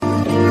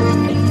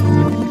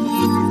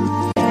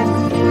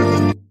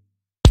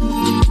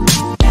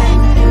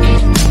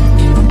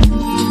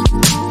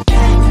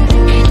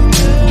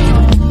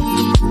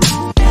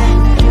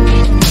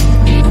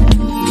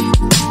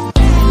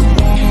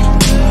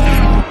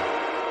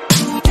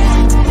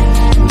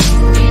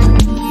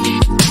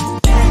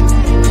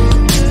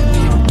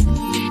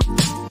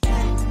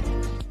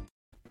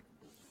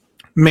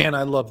Man,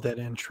 I love that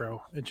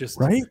intro. It just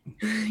Right?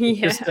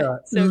 Yeah, just so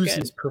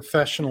oozes good.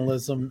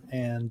 professionalism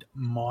and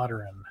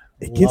modern.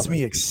 It gets Love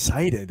me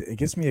excited. It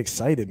gets me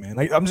excited, man.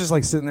 I'm just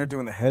like sitting there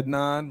doing the head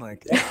nod,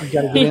 like, You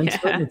got to get into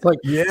it. Yeah. It's like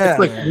yeah, it's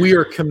like man. we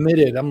are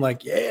committed. I'm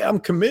like, yeah, I'm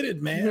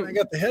committed, man. I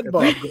got the head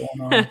bob going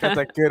on. Got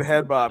that good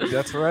head bob.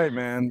 That's right,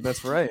 man.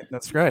 That's right.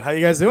 That's right. How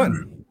you guys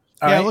doing?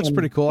 Yeah, it looks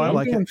pretty cool. I I'm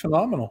like doing it.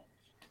 phenomenal.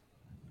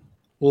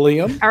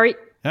 Liam, All right.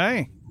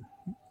 Hey,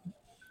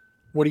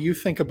 what do you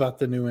think about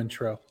the new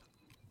intro?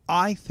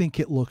 I think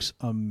it looks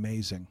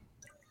amazing.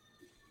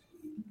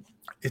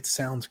 It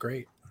sounds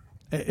great.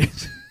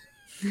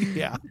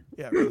 Yeah,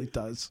 it really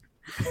does.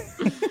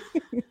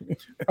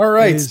 All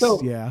right, It is-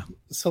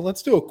 so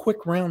let's do a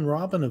quick round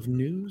robin of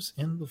news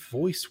in the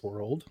voice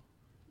world.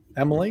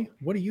 Emily,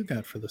 what do you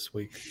got for this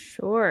week?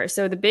 Sure.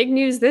 So the big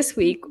news this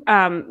week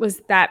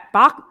was that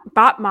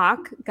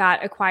BotMock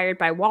got acquired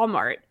by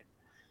Walmart.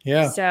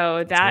 Yeah, So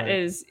right.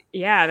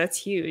 that's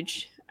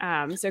huge.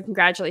 So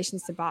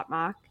congratulations to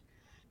BotMock.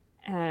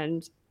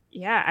 And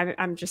yeah,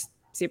 I'm just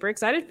super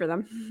excited for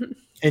them.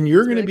 and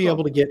you're It's going to really be cool.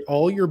 able to get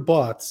all your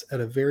bots at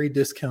a very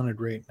discounted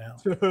rate now,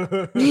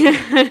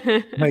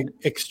 like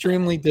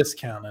extremely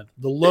discounted.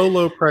 The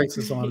low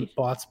prices on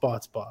bots.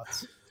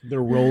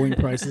 They're rolling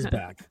prices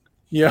back.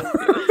 Yeah.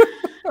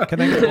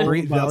 Can I get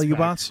great Bots value back.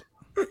 bots?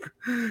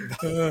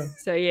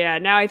 So yeah,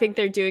 now I think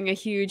they're doing a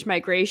huge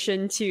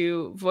migration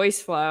to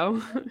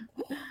VoiceFlow.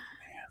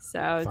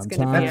 So it's Fun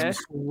going to be a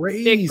That's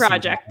crazy. big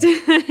project.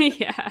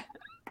 Yeah.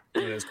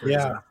 It is crazy.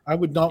 Yeah, I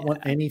would not want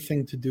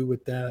anything to do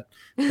with that.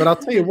 But I'll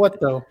tell you what,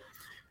 though,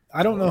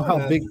 I don't know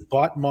how big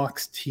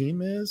BotMock's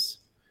team is,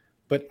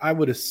 but I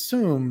would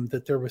assume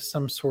that there was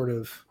some sort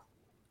of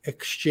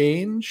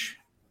exchange,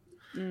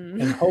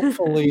 and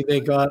hopefully they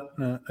got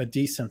a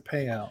decent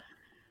payout.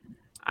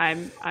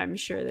 I'm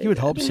sure they You would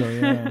did. hope so.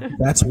 Yeah.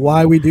 That's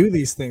why we do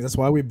these things. That's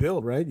why we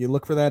build, right? You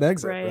look for that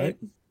exit, right?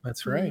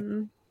 That's right.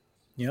 Mhm.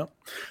 Yep.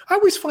 I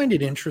always find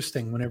it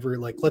interesting whenever,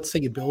 like, let's say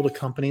you build a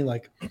company,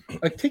 like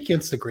take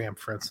Instagram,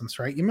 for instance,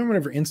 right? You remember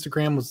whenever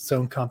Instagram was its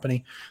own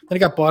company, then it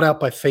got bought out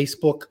by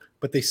Facebook,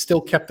 but they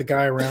still kept the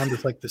guy around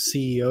as like the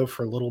CEO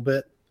for a little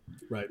bit.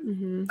 Right.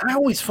 Mhm. I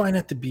always find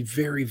that to be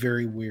very,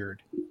 very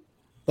weird.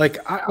 Like,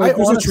 I There's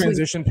a honestly,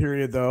 transition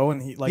period though,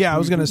 and he like I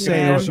was going to say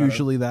Yeah. there's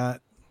usually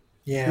that.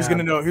 yeah, Who's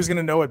gonna know? Who's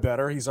gonna know it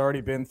better? He's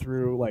already been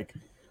through like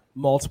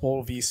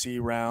multiple VC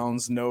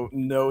rounds.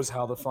 Knows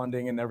how the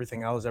funding and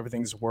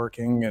everything's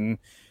working, and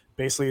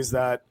basically is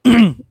that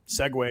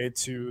segue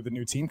to the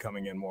new team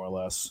coming in more or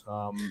less.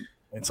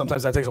 And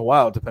sometimes that takes a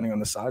while depending on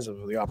the size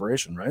of the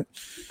operation, right?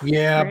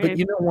 Yeah, but Right.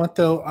 you know what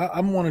though?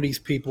 I'm one of these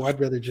people.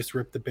 I'd rather just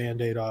rip the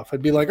Band-Aid off.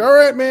 I'd be like, "All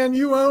right, man,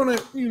 you own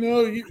it. You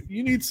know,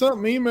 you need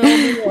something, email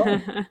me. I'll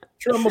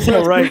try my Yeah,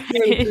 best right. to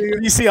get it to you."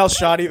 You see how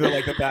shoddy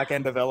the back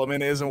end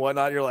development is and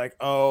whatnot. You're like,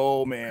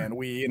 oh man,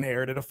 we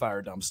inherited a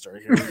fire dumpster.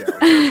 Here we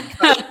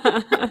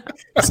go.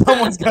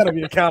 Someone's got to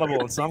be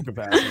accountable in some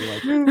capacity.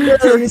 Like,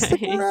 hey,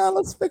 stick around.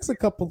 Let's fix a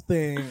couple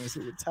things.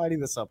 Tidy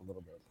this up a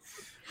little bit.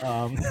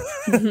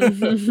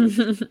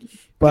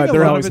 But A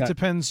they're lot always of it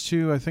depends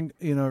too. I think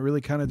it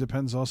really kind of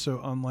depends also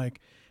on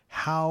like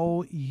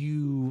how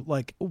you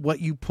like what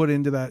you put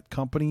into that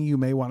company. You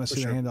may want to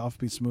see sure. the handoff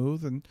be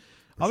smooth, and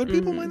other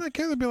people might not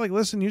care. They'll be like,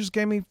 "Listen, you just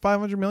gave me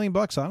 $500 million.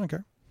 I don't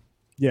care."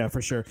 Yeah,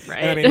 for sure. Right.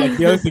 And I mean, like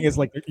the other thing is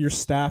like your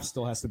staff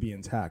still has to be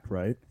intact,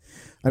 right?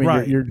 I mean,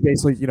 Right. you're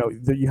basically,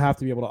 you have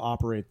to be able to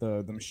operate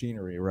the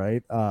machinery,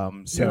 right?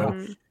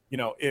 Mhm.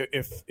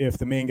 If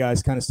the main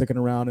guy's kind of sticking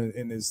around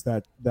and is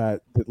that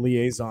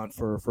liaison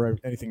for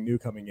anything new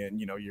coming in,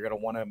 you're gonna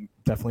want to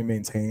definitely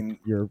maintain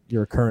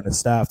your current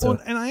staff. Well,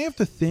 and I have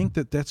to think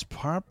that that's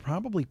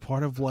probably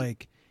part of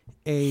like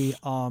a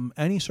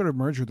any sort of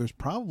merger. There's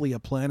probably a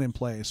plan in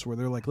place where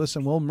they're like,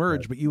 "Listen, we'll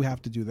merge, but you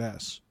have to do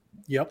this,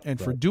 Yep. and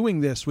for doing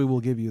this, we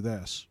will give you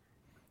this."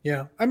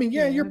 Yeah. I mean,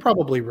 yeah, you're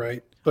probably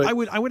right. But I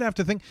would have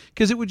to think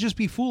because it would just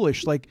be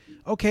foolish. Like,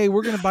 okay,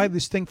 we're going to buy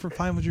this thing for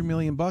 $500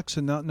 million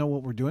and not know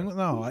what we're doing.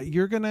 No,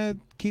 you're going to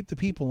keep the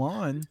people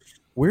on.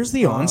 Where's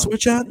the on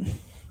switch at?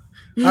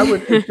 I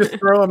would just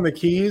throw him the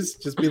keys,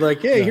 just be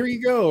like, "Hey, here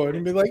you go,"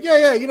 and be like,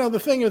 "Yeah, the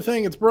thing,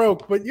 it's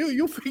broke, but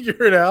you'll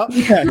figure it out."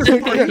 Yeah,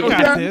 You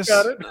got this.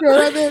 Got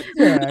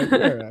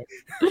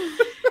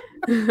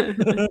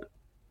it.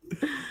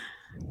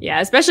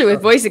 Yeah, especially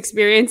with voice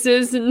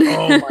experiences. And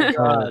Oh my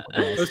god,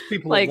 those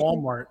people Like- at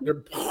Walmart,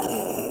 their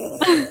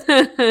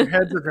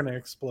heads are gonna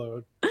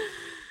explode.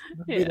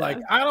 They'd be Yeah. like,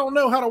 "I don't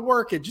know how to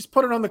work it. Just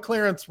put it on the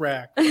clearance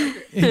rack." Yeah,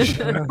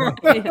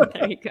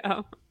 there you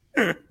go.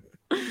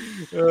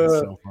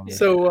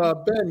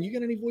 So, Ben, you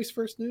got any voice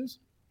first news?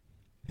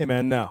 Hey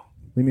man, no,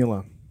 leave me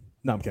alone.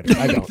 No, I'm kidding.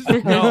 I don't.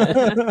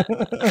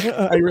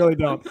 I really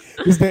don't.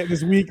 These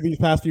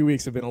past few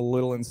weeks have been a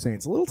little insane.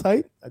 It's a little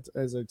tight,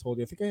 as I told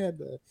you. I think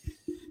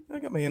I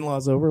got my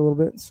in-laws over a little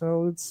bit,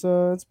 so it's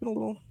been a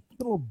little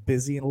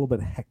busy and a little bit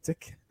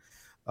hectic.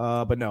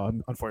 But no,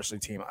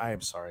 unfortunately, team, I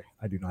am sorry.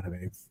 I do not have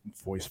any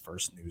voice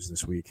first news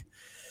this week.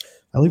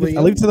 I leave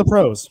it to the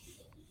pros.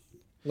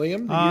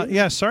 Liam?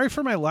 Yeah, sorry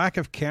for my lack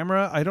of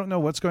camera. I don't know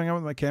what's going on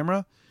with my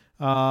camera.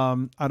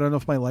 I don't know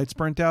if my light's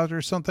burnt out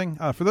or something.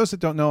 For those that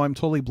don't know, I'm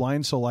totally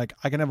blind, so like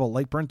I can have a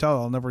light burnt out,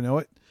 I'll never know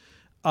it.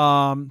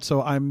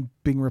 So I'm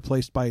being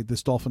replaced by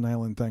this Dolphin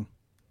Island thing.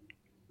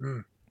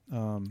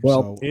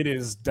 Well, it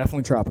is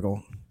definitely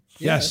tropical.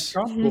 Yes,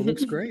 tropical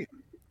looks great.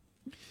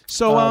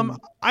 So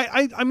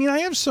we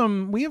have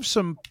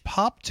some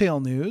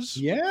Poptail news.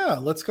 Yeah,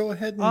 let's go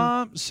ahead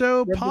and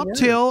so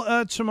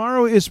Poptail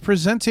tomorrow is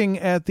presenting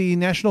at the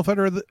National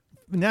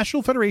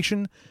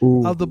Federation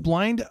of the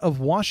Blind of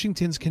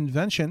Washington's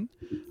convention.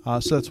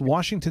 So that's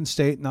Washington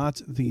State,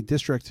 not the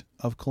District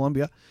of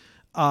Columbia.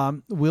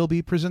 We'll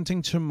be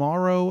presenting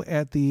tomorrow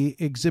at the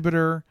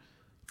exhibitor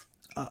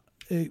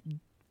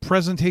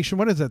presentation.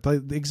 What is that?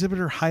 The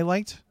exhibitor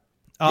highlight?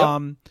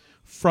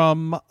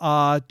 From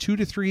 2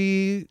 to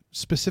 3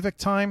 Pacific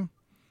time,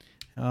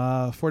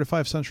 4 to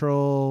 5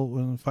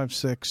 Central, 5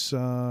 6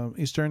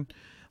 Eastern.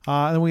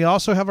 And we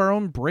also have our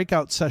own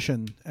breakout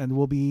session, and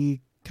we'll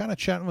be kind of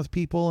chatting with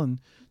people and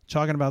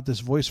talking about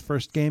this voice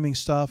first gaming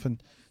stuff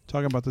and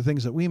talking about the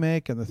things that we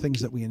make and the things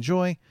that we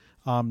enjoy.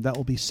 That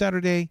will be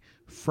Saturday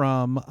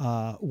from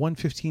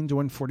 1:15 to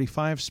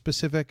 1:45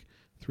 Pacific,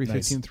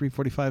 3:15,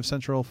 3:45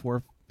 Central,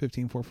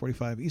 4:15,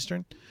 4:45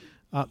 Eastern.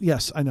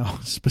 Yes, I know.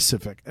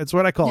 Specific. It's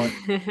what I call it.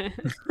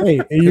 Hey,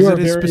 you are it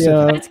is very,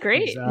 specific. It's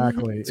great.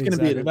 Exactly. It's going to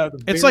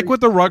be It's like what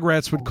the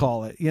Rugrats would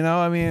call it. You know,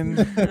 I mean,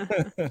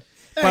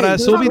 but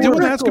so we'll be doing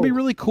that. It's going to be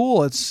really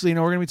cool. It's, we're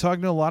going to be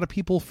talking to a lot of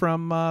people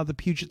from the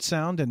Puget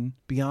Sound and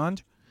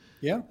beyond.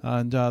 Yeah.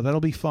 And that'll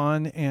be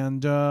fun.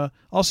 And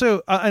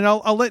also, and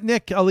I'll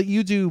let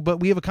you do, but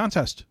we have a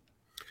contest.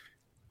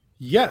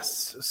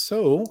 Yes.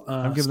 So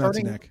I'm giving that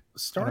to Nick.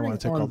 Starting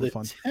on the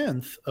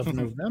 10th of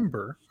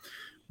November,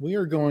 we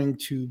are going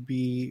to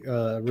be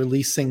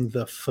releasing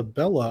the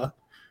Fabella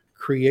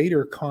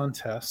Creator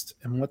Contest.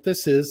 And what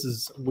this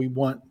is we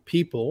want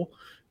people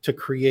to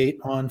create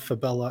on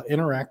Fabella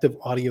interactive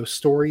audio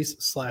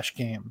stories /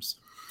 games.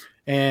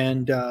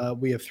 And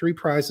we have 3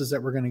 prizes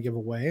that we're going to give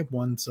away.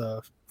 One's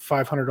a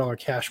 $500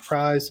 cash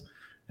prize,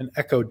 an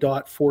Echo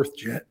Dot 4th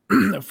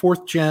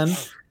gen,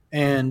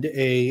 and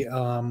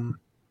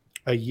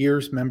a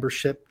year's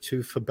membership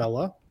to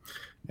Fabella.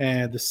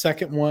 And the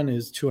second one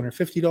is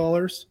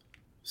 $250.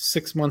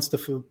 6 months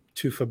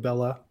to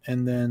Fabella,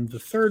 and then the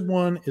third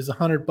one is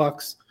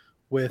 $100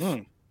 with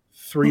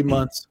 3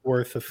 months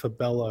worth of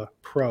Fabella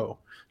Pro.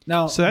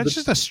 Now, so that's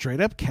just a straight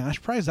up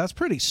cash prize. That's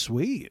pretty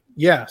sweet.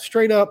 Yeah,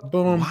 straight up,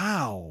 boom.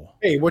 Wow.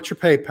 Hey, what's your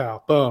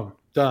PayPal? Boom,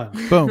 done.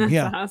 Boom.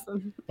 Yeah.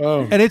 Awesome.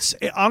 Boom. And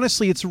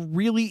honestly, it's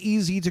really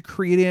easy to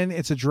create in.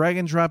 It's a drag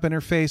and drop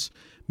interface.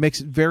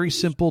 Makes it very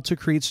simple to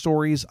create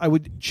stories. I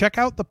would check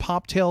out the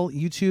Poptail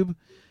YouTube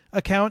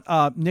account.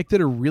 Nick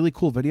did a really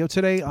cool video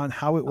today on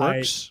how it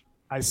works.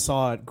 I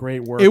saw it.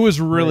 Great work. It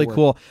was really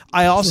cool.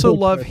 I also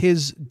love good.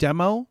 his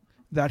demo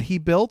that he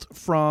built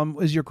from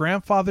your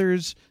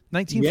grandfather's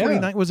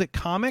 1949. Was it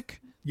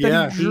comic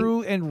that he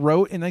drew and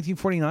wrote in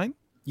 1949?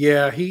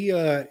 Yeah,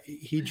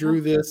 he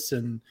drew this,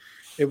 and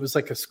it was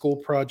like a school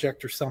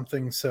project or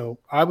something. So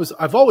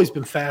I've always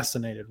been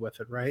fascinated with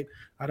it, right?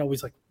 I'd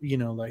always like,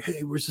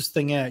 hey, where's this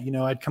thing at?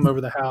 I'd come over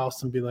the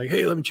house and be like,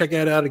 hey, let me check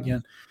that out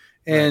again.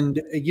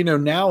 And,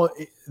 now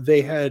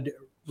they had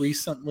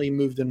recently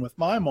moved in with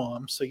my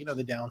mom. So,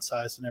 they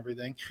downsized and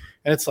everything.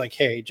 And it's like,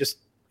 hey, just,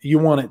 you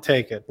want it,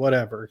 take it,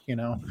 whatever,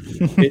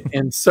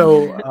 and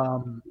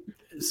so,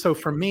 so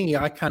for me,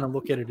 I kind of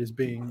look at it as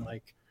being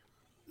like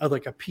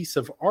a piece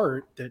of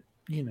art that,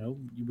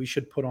 we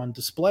should put on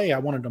display. I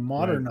wanted to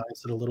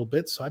modernize it a little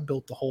bit. So I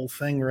built the whole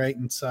thing right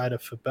inside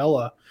of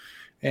Fabella.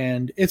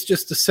 And it's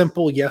just a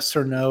simple yes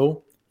or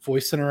no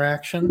voice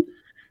interaction.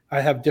 I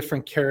have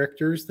different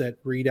characters that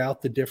read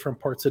out the different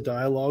parts of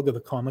dialogue of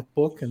the comic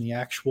book, and the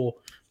actual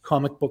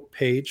comic book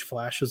page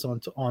flashes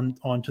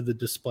onto the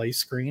display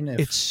screen.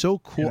 It's so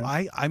cool.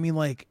 I mean,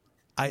 like,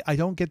 I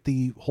don't get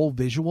the whole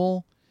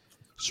visual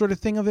sort of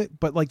thing of it,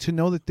 but like to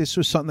know that this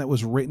was something that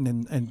was written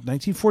in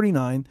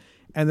 1949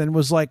 and then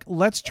was like,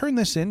 let's turn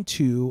this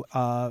into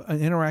an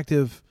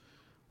interactive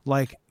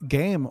like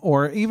game,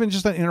 or even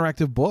just an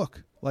interactive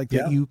book like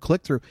that you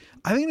click through.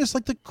 I think it's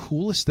like the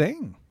coolest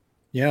thing.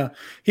 Yeah,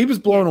 he was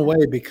blown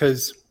away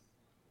because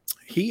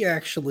he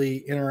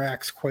actually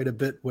interacts quite a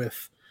bit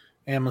with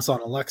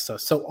Amazon Alexa.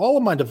 So all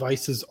of my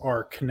devices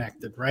are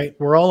connected, right?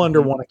 We're all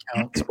under one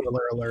account,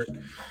 spoiler alert.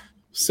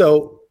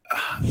 So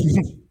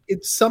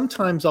it's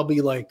sometimes I'll be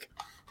like,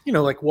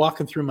 like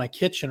walking through my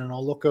kitchen and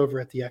I'll look over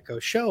at the Echo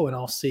Show and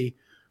I'll see,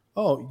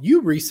 oh,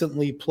 you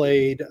recently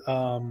played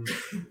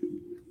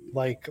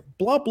like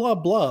blah, blah,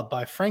 blah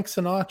by Frank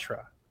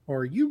Sinatra.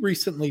 Or you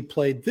recently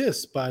played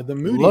this by the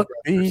Moody Look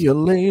Brothers. be a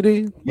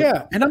lady.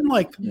 Yeah, and I'm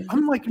like,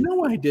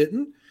 no, I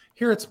didn't.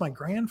 Here it's my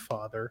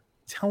grandfather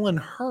telling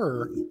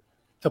her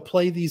to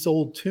play these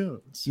old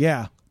tunes.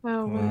 Yeah.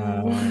 Oh,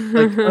 wow.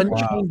 Like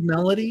Unchained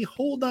Melody,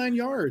 whole 9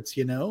 yards,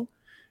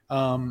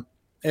 and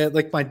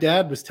like my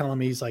dad was telling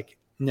me, he's like,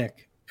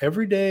 Nick,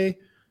 every day,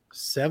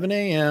 7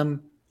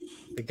 a.m.,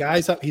 the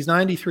guy's up. He's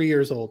 93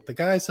 years old. The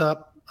guy's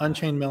up.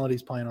 Unchained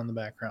Melody's playing on the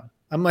background.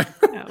 I'm like,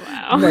 Oh,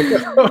 wow. I'm like,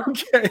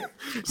 okay.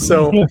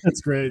 So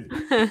That's great.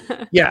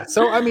 yeah.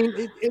 So I mean,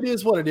 it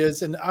is what it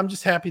is, and I'm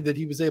just happy that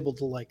he was able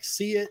to like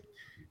see it,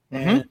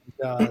 and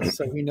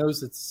so he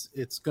knows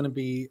it's going to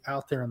be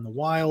out there in the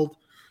wild.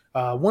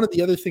 One of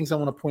the other things I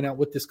want to point out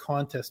with this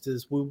contest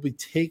is we'll be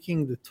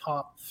taking the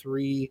top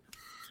 3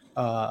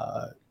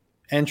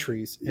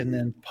 entries and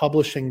then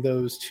publishing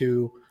those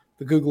to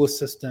the Google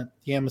Assistant,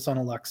 the Amazon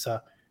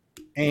Alexa,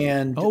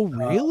 and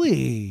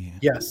really?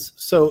 yes.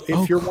 So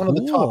if you're one of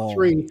the top cool.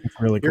 3,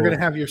 Really you're cool. going to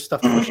have your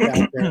stuff pushed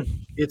out there.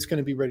 It's going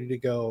to be ready to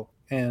go,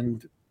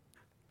 and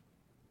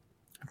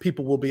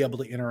people will be able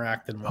to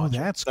interact and watch.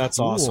 That's That's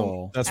cool.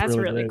 awesome. That's That's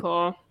really really great.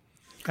 cool.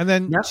 And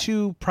then Yep.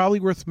 too, probably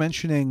worth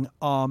mentioning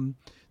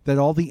that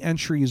all the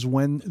entries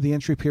when the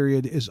entry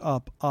period is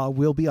up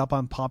will be up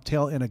on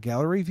Poptail in a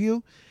gallery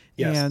view.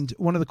 Yes. And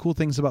one of the cool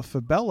things about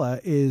Fabella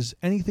is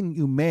anything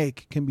you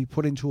make can be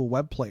put into a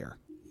web player.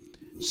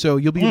 So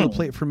you'll be able to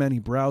play it from any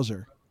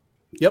browser.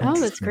 Yep. Oh,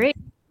 that's great.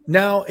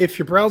 Now, if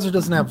your browser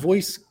doesn't have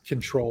voice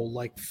control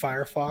like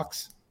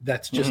Firefox,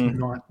 that's just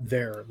not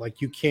there.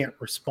 Like you can't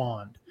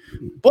respond,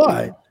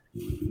 but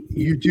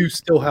you do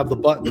still have the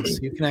buttons.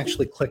 So you can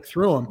actually click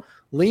through them.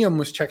 Liam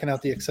was checking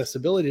out the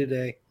accessibility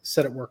today,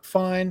 said it worked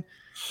fine,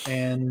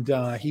 and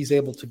he's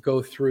able to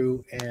go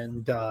through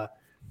and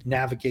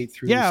navigate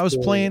through. Yeah, the I was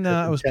story playing. as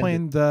I was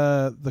intended.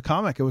 playing the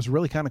comic. It was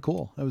really kind of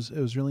cool. It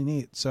was really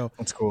neat. So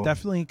That's cool.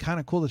 definitely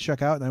kind of cool to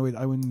check out. And I would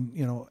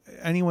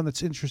anyone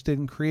that's interested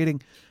in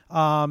creating.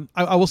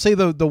 I will say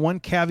the one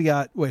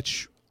caveat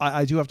which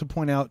I do have to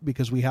point out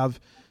because we have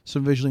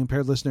some visually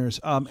impaired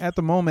listeners. At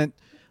the moment,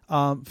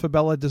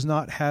 Fabella does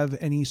not have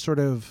any sort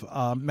of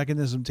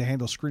mechanism to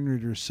handle screen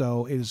readers,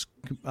 so it is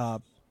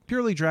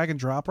purely drag and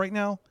drop right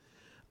now.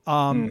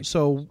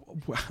 So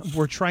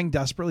we're trying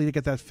desperately to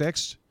get that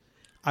fixed.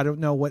 I don't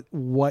know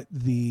what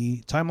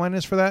the timeline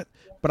is for that,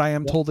 but I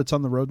am told it's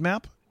on the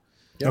roadmap.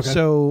 Okay.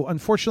 So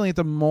unfortunately, at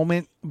the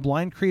moment,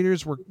 blind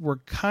creators we're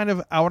kind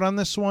of out on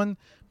this one.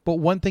 But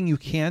one thing you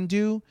can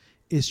do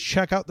is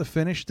check out the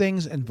finished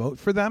things and vote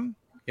for them.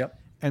 Yep.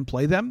 And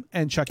play them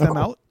and check them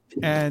out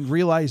and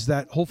realize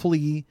that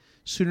hopefully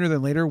sooner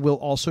than later we'll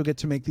also get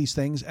to make these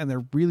things, and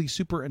they're really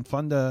super and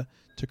fun to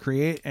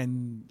create.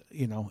 And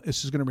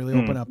this is going to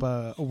really open up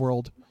a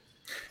world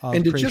of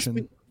And to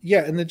creation.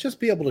 just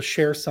be able to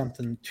share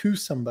something to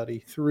somebody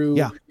through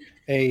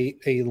a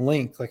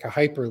link, like a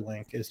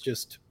hyperlink, is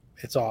just,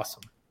 it's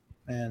awesome.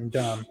 And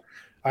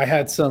I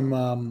had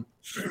some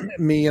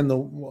me and the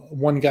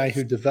one guy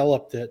who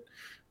developed it,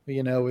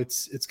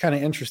 it's kind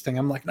of interesting.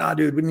 I'm like, nah,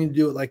 dude, we need to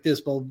do it like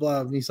this, blah, blah,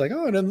 blah. And he's like,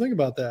 oh, I didn't think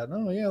about that.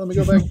 Oh yeah, let me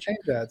go back and change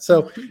that.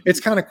 So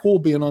it's kind of cool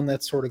being on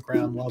that sort of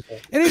ground level.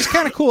 And it's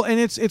kind of cool. And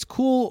it's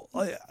cool.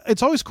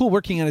 It's always cool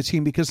working in a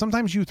team because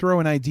sometimes you throw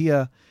an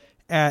idea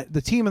at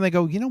the team and they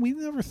go, we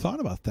never thought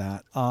about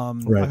that.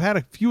 Right. I've had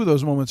a few of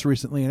those moments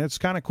recently, and it's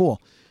kind of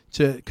cool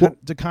to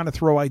kind of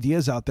throw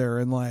ideas out there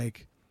and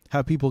like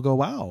have people go,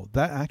 wow,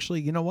 that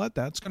actually,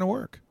 that's going to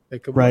work.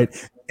 It could Right.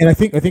 work. And I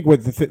think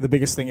what the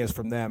biggest thing is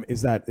from them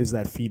is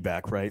that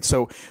feedback, right?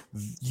 So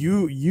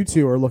you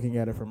two are looking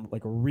at it from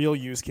like a real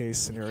use case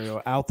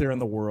scenario out there in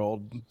the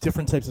world,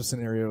 different types of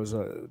scenarios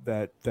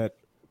that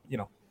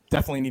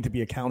definitely need to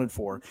be accounted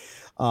for,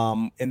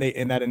 and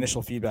that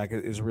initial feedback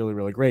is really,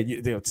 really great.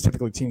 It's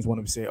typically teams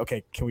want to say,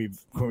 okay, can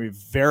we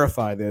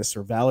verify this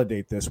or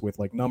validate this with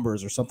like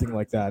numbers or something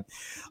like that,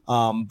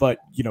 but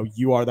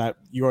you are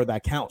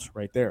that count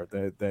right there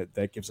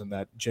that gives them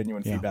that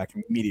genuine feedback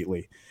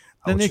immediately.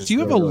 And which Nick, is do you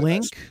have really, a really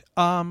link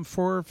nice.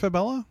 for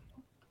Fabella?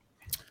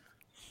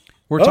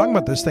 We're talking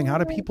about this thing. How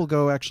do people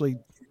go actually?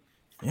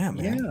 Yeah,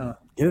 man. Yeah.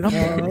 Get it up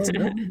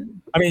there.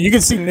 I mean, you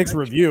can see Nick's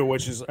review,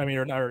 which is, not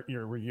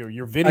your review,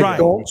 your video. I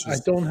don't. Which I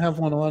is, don't have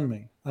one on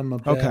me. I'm a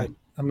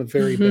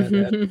very bad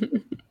at it.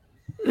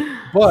 Oh,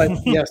 But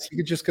yes, you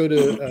could just go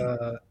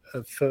to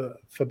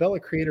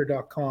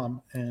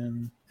fabellacreator.com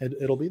and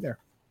it'll be there.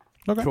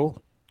 Okay.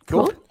 cool.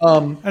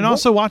 And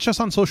also watch us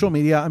on social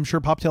media. I'm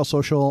sure Poptail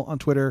Social on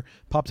Twitter,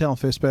 Poptail on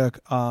Facebook,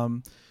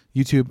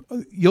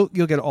 YouTube. You'll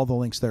get all the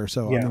links there.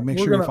 So Yeah, make we're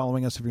sure you're gonna-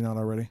 following us if you're not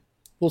already.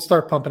 We'll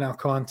start pumping out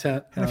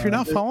content. And if you're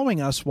not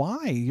following us,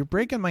 why? You're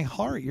breaking my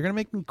heart. You're gonna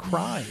make me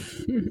cry.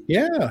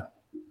 Yeah,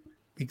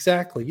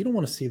 exactly. You don't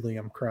want to see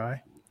Liam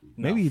cry.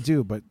 Maybe you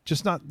do, but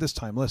just not this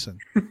time. Listen,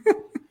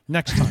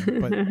 next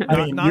time, but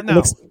not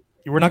now.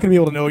 We're not going to be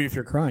able to know if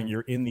you're crying.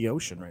 You're in the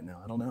ocean right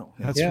now. I don't know.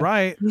 That's Yeah.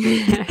 right.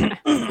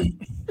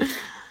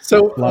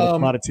 So A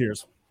lot of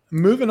tears.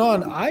 moving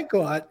on, I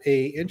got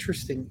a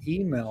interesting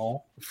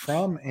email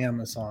from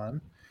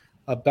Amazon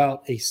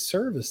about a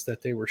service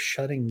that they were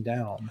shutting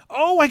down.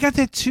 Oh, I got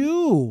that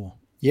too.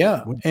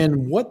 Yeah,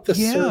 and what the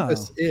Yeah.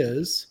 service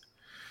is,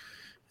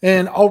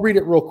 and I'll read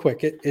it real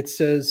quick. It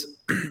says,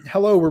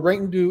 hello, we're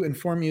writing to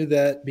inform you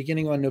that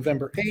beginning on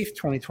November 8th,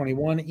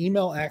 2021,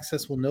 email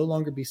access will no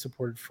longer be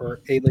supported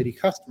for A-Lady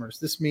customers.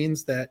 This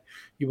means that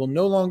you will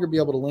no longer be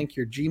able to link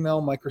your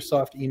Gmail,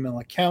 Microsoft email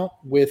account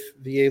with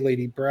the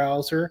A-Lady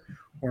browser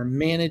or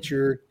manage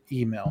your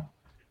email.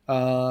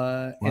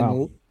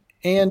 Wow.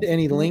 and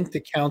any linked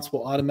accounts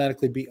will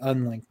automatically be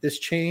unlinked. This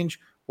change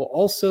will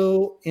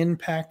also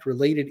impact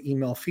related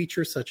email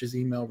features such as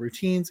email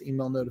routines,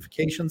 email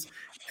notifications.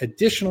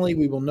 Additionally,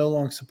 we will no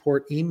longer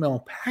support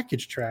email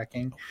package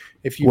tracking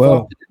if you've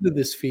opted into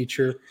this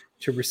feature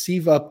to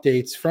receive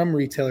updates from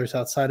retailers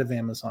outside of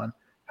Amazon.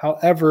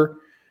 However,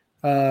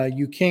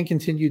 you can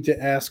continue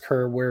to ask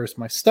her, "Where's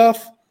my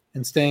stuff?"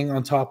 and staying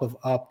on top of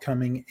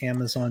upcoming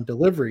Amazon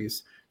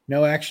deliveries.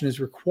 No action is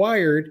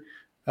required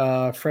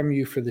from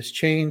you for this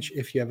change.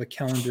 If you have a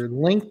calendar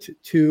linked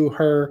to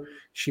her,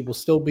 she will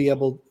still be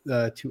able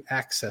to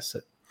access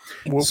it.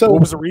 What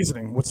was the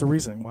reasoning? What's the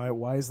reasoning?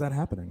 Why is that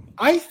happening?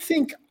 I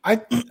think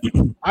I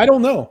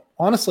don't know.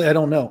 Honestly, I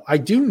don't know. I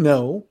do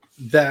know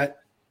that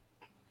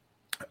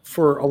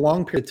for a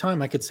long period of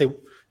time, I could say,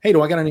 "Hey,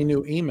 do I got any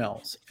new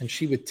emails?" And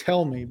she would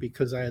tell me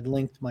because I had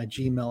linked my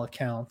Gmail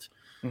account.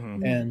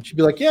 Mm-hmm. And she'd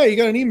be like, "Yeah, you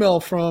got an email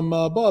from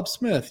Bob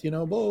Smith,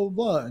 blah, blah,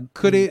 blah." And,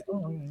 could it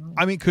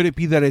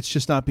be that it's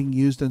just not being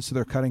used and so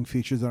they're cutting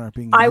features that aren't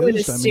being used? I would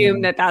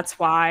assume that's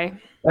why.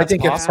 I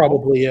think it's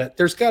probably it.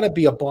 There's got to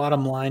be a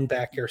bottom line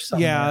back here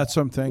somewhere. Yeah, that's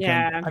what I'm thinking.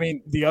 Yeah. I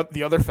mean,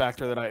 the other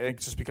factor that I think,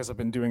 just because I've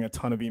been doing a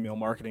ton of email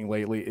marketing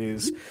lately,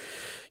 is,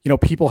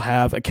 people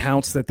have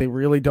accounts that they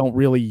really don't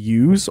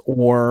use,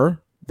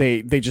 or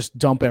they just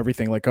dump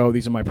everything, like, "Oh,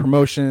 these are my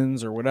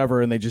promotions," or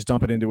whatever, and they just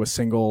dump it into a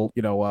single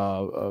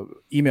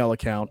email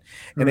account,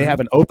 and they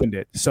haven't opened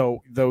it.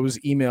 So those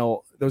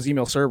email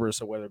servers,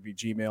 so whether it be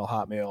Gmail,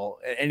 Hotmail,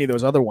 any of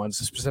those other ones,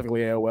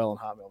 specifically AOL and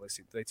Hotmail,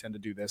 they tend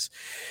to do this,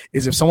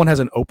 is if someone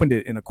hasn't opened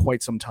it in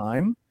quite some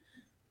time,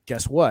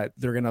 guess what?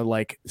 They're gonna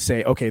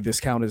say, "Okay, this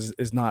account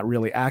is not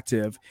really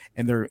active,"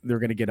 and they're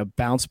gonna get a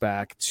bounce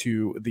back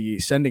to the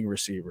sending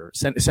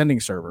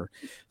server.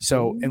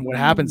 So, and what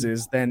happens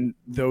is then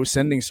those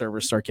sending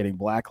servers start getting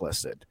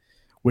blacklisted,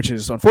 which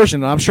is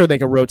unfortunate. I'm sure they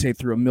can rotate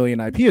through a million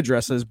IP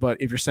addresses, but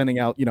if you're sending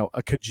out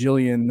a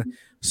cajillion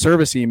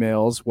service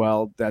emails,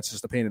 well, that's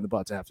just a pain in the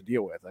butt to have to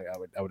deal with.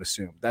 I would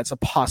assume that's a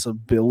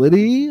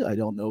possibility. I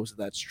don't know if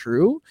that's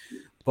true,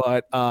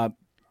 but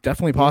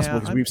definitand possible,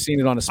 because we've seen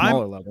it on a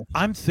smaller level.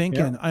 I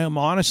am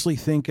honestly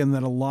thinking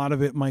that a lot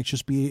of it might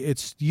just be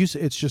it's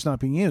just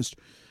not being used,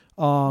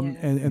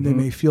 and they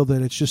may feel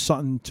that it's just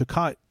something to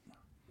cut.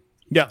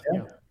 Yeah.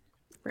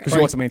 Because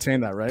you want to maintain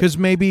that, right? Because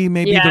maybe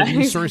the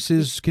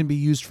resources can be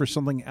used for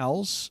something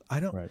else. I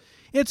don't. Right.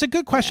 It's a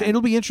good question.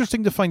 It'll be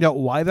interesting to find out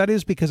why that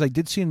is, because I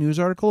did see a news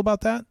article about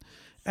that.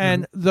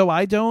 And though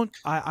I don't,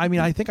 I mean,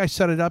 I think I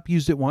set it up,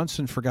 used it once,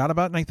 and forgot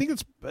about it. And I think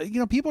it's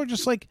people are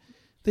just like,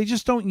 they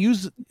just don't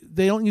use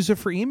it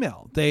for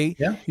email. They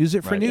use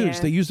it for news.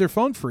 Yeah. They use their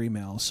phone for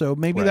email. So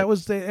maybe that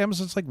was the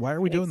Amazon's like, why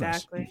are we doing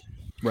this?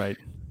 Right.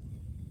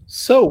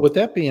 So with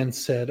that being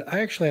said, I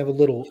actually have a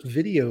little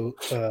video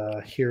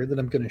here that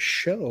I'm going to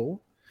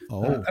show.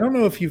 I don't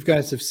know if you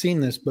guys have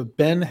seen this, but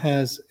Ben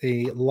has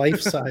a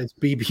life-size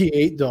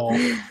BB-8 doll,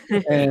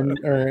 and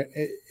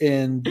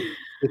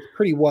it's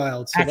pretty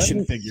wild. So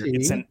action figure.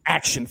 It's an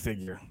action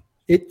figure.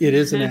 It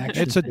is an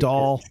action. It's a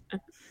doll.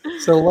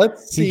 So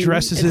let's see. He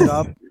dresses it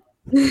up.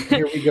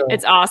 Here we go.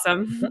 It's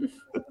awesome.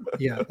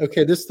 Yeah.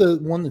 Okay. This is the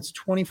one that's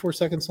 24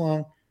 seconds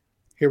long.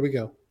 Here we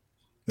go.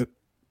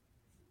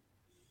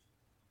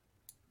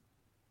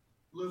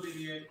 Blue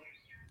BB-8.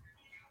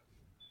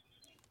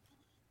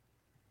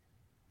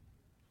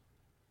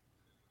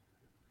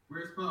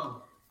 Where's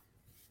Bo?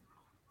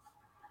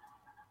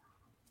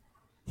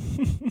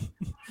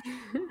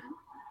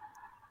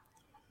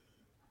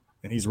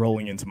 And he's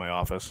rolling into my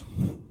office.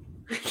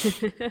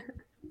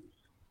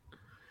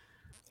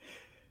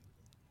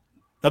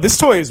 Now, this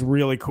toy is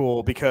really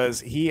cool because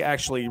he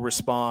actually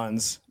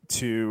responds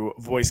to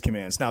voice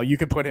commands. Now, you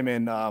could put him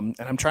in, and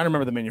I'm trying to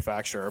remember the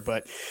manufacturer,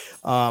 but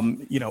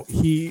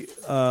he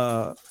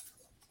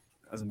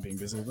hasn't being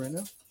visited right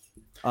now.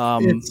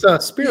 It's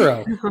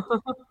Sphero.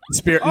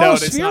 No,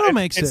 Sphero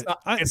makes it.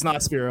 It's not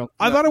Sphero.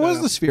 I thought it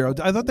was the Sphero.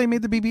 I thought they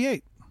made the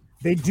BB-8.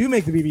 They do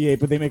make the BB-8,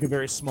 but they make a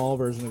very small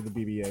version of the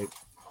BB-8.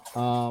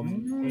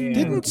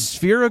 Didn't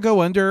Sphero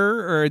go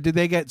under, or did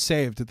they get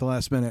saved at the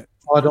last minute?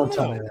 Oh, don't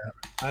tell me that.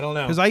 I don't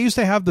know. Because I used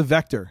to have the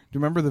Vector. Do you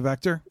remember the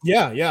Vector?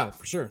 Yeah,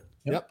 for sure.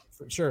 Yep,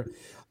 for sure.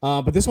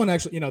 But this one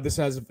actually, this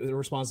has a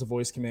response to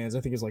voice commands. I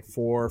think it's like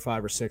 4 or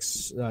 5 or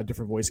 6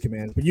 different voice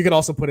commands. But you could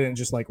also put it in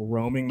just like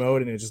roaming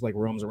mode, and it just like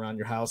roams around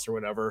your house or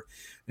whatever.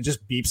 It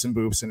just beeps and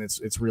boops, and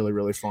it's really,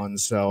 really fun.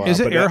 So is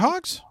it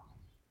AirHogs?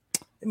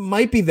 It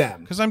might be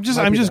them. Because I'm just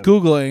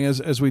Googling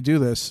as we do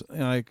this.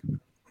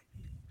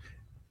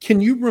 Can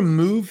you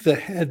remove the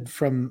head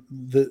from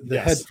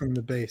the head from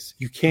the base?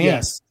 You can.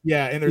 Yes.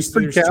 Yeah, and there's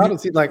out.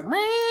 It's like.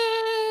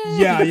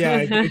 Yeah,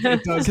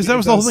 it does. Because that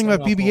was the whole thing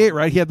about BB-8,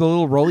 right? He had the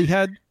little rolly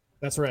head.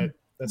 That's right.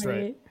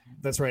 And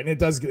it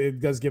does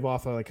give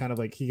off a kind of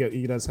like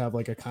he does have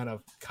like a kind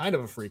of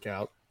a freak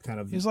out kind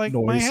of. He's like,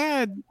 noise. My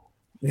head.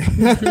 Is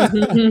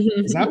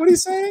that what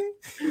he's saying?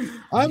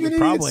 I'm an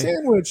idiot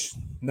sandwich.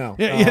 No.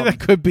 Yeah,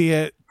 that could be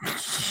it.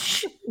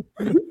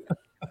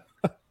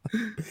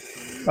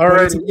 All But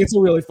right. it's a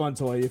really fun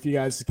toy. If you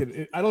guys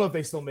can, I don't know if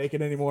they still make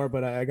it anymore,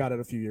 but I got it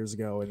a few years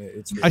ago, and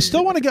it's. Really I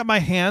still want to get my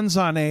hands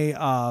on a.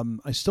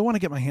 I still want to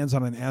get my hands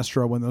on an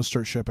Astro when those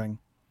start shipping.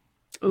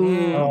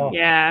 Ooh, Oh.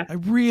 yeah. I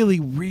really,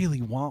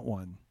 really want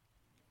one.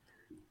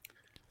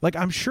 Like,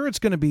 I'm sure it's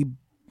going to be,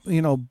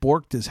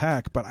 borked as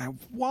heck, but I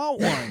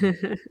want one.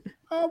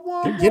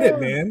 Go get it,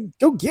 man.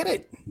 Go get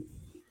it.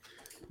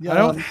 I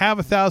don't have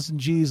 1,000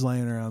 G's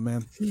laying around,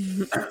 man.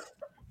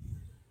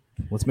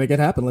 Let's make it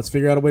happen. Let's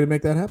figure out a way to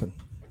make that happen.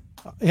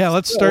 Yeah,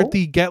 let's start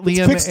the Get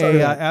Liam Kickstart a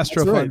that.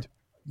 Astro That's right. Fund.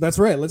 That's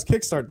right. Let's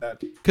kickstart that.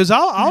 Because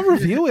I'll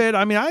review it.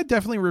 I mean, I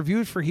definitely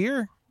review it for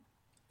here.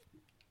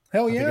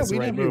 Hell think yeah, it's the we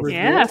right never move.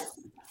 reviewed Yeah. it.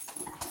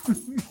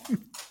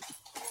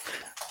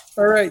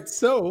 All right,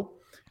 so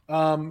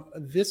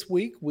this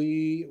week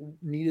we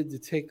needed to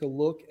take a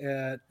look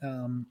at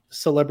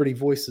celebrity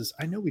voices.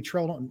 I know we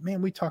trailed on.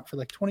 Man, we talked for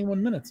like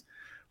 21 minutes,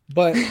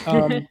 but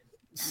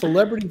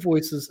celebrity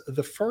voices.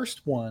 The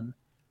first one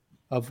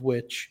of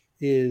which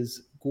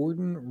is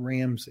Gordon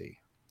Ramsay.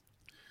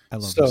 I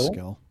love So, this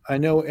skill. I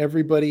know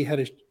everybody had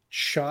a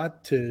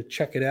shot to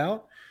check it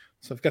out,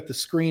 so I've got the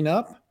screen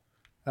up.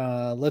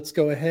 Let's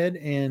go ahead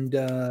and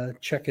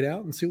check it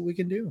out and see what we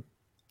can do.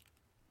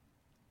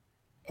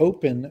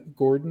 Open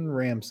Gordon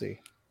Ramsay.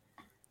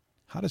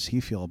 How does he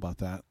feel about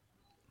that?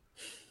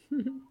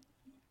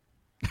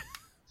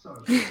 So,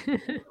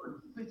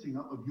 fitting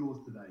up of yours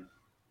today.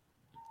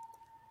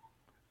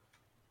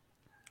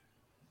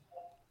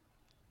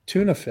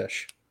 Tuna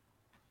fish.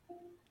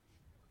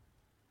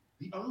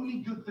 The only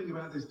good thing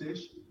about this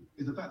dish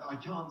is the fact that I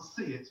can't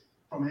see it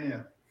from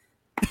here.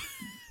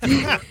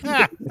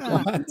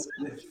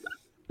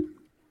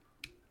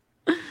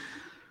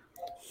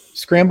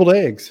 Scrambled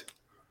eggs.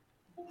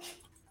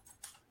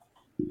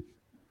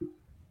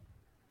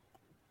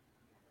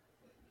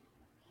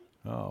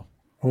 Oh.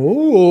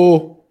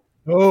 Oh,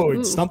 Oh,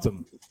 it stumped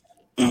him.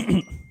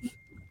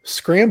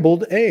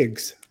 scrambled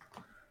eggs.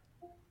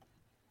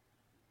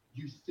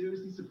 You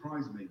seriously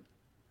surprise me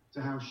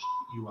to how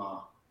you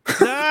are.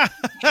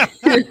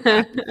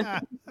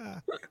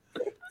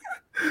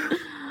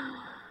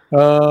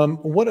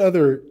 What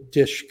other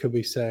dish could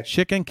we say?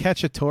 Chicken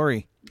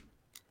cacciatore.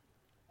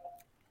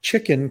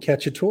 Chicken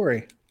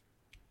cacciatore.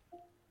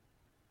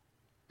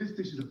 This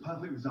dish is a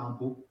perfect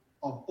example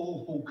of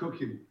awful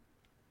cooking.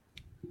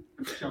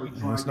 Shall we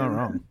try That's not again?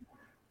 wrong.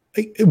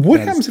 Hey, what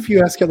That is- happens if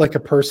you ask it like a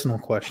personal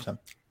question?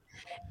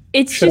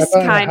 It's Should just I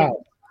buy a kind of.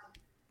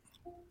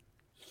 house?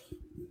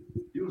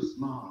 You're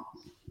smart.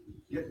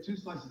 Get 2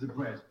 slices of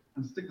bread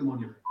and stick them on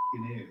your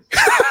f***ing ears.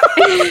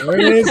 There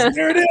it is.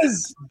 There it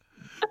is.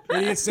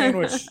 Idiot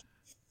sandwich.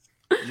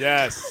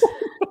 Yes.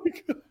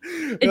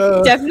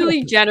 It's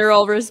definitely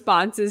general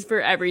responses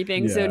for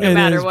everything. So Yeah. no It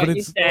matter is, what but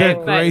you it's- say, they're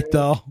but great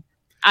though.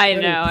 I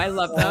know I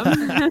love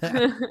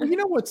them. You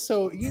know what's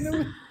so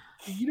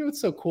what's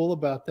so cool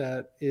about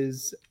that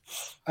is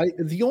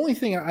the only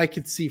thing I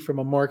could see from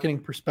a marketing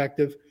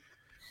perspective,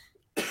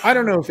 I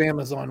don't know if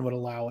Amazon would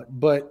allow it,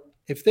 but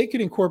if they could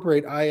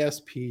incorporate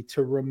ISP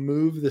to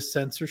remove the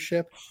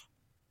censorship,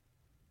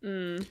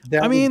 Mm.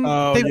 that I mean,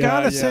 Oh, they've yeah,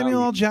 got a yeah.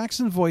 Samuel L.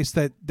 Jackson voice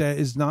that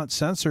is not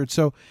censored.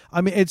 So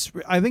I mean,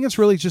 I think it's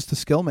really just the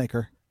skill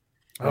maker.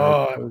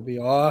 it would be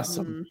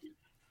awesome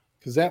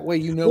because that way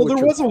you know. Well, what there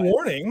you're was a buying.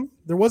 warning.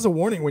 There was a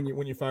warning when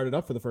you fired it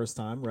up for the first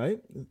time,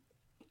 right?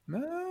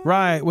 No.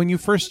 Right. When you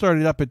first start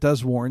it up, it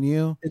does warn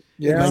you.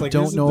 Yeah. I It's like,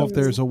 don't this is know if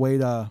definitely- there's a way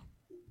to.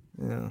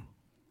 Yeah.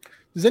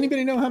 Does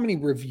anybody know how many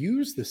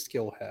reviews this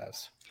skill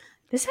has?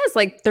 This has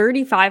like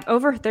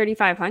over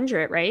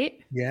 3,500, right?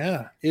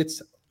 Yeah,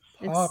 it's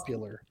It's-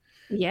 popular.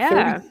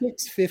 Yeah.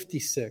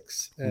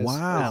 3656 as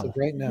Wow. of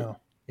right now.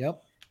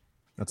 Yep.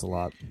 That's a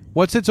lot.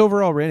 What's its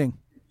overall rating?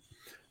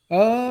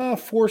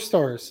 4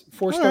 stars.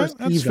 4 All stars. right,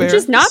 that's even. fair. Which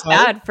is not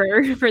Solid.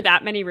 bad for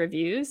that many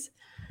reviews.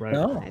 Right.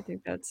 No, I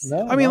think that's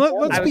no. I mean, not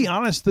let's bad. be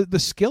honest. The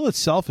skill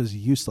itself is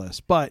useless,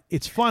 but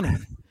it's funny.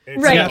 It's-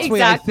 Right, That's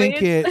why I exactly.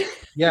 think it.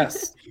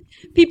 Yes.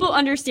 people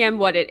understand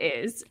what it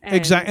is.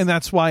 Exactly, and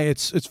that's why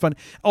it's fun.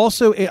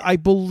 Also, I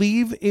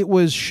believe it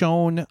was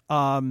shown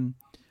on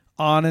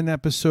an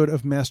episode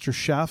of Master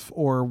Chef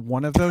or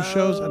one of those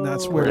shows, and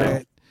that's where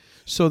it.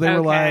 So they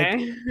were like,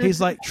 Okay. he's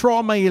like,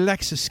 try my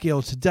Alexa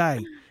skill today.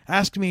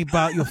 Ask me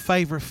about your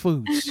favorite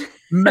foods.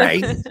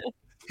 Mate.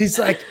 He's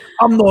like,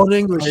 I'm not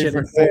English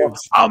Favorite anymore.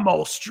 foods. I'm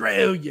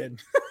Australian.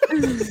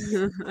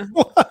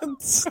 What?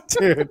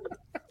 Dude.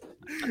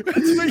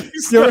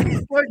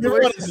 You're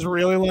what just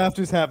really laugh.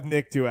 Just have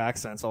Nick do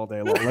accents all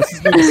day long. Let's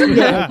just make a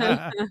skill.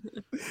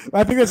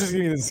 I think that's just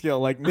gonna be the skill.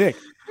 Like Nick,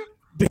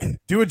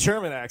 do a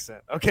German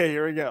accent. Okay,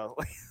 here we go.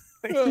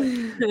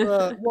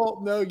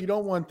 Well, no, you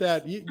don't want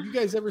that. You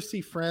guys ever see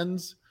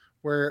Friends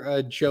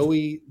where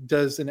Joey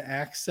does an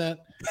accent,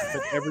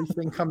 but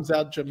everything comes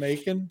out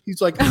Jamaican?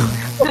 He's like,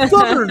 "I'm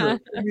Southern," and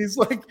he's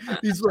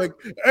like,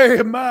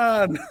 "Hey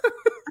man."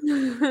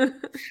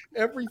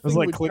 Everything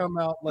like would come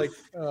out like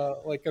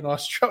an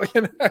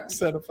Australian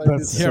accent if I did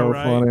That's that. so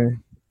right. funny.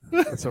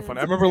 That's so funny.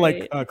 I remember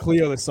like Right.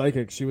 Cleo the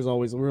psychic. She was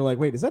always. We were like,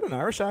 wait, is that an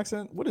Irish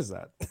accent? What is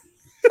that?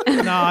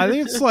 No, I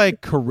think it's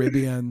like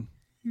Caribbean.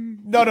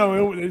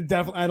 No, it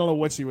definitely. I don't know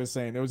what she was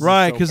saying. It was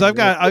Right, just because so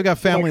I've got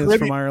family Like that's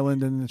from Caribbean-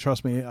 Ireland, and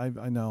trust me, I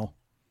know.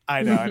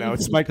 I know.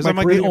 It's Because I'm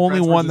like the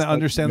only one that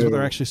understands what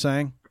they're actually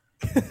saying.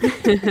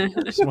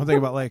 Just one thing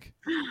about like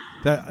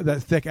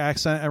that thick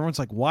accent. Everyone's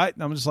like, "What?"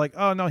 And I'm just like,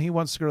 "Oh no, he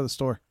wants to go to the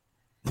store."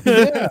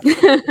 Yeah,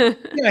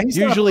 he's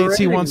not Usually it's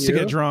he berating wants to you.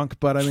 get drunk,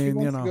 but I He mean,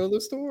 wants to go to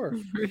the store.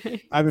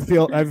 I have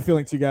a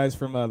feeling two guys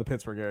from the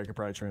Pittsburgh area could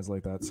probably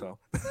translate that. So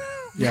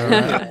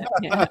yeah,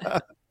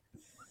 right.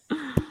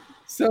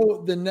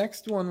 So the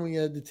next one we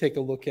had to take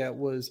a look at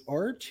was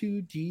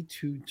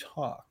R2D2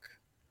 Talk.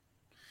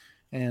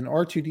 And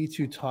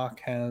R2D2 Talk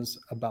has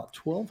about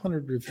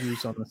 1,200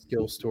 reviews on the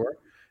skill store.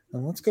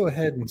 And let's go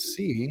ahead and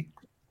see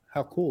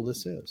how cool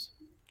this is.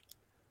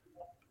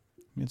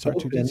 It's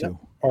R2D2.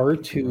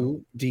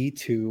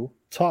 R2D2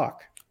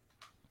 Talk.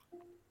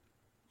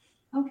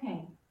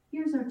 Okay,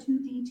 here's our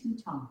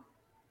 2D2 talk.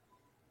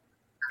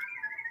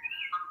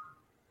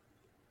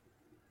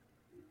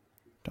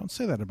 Don't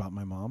say that about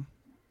my mom.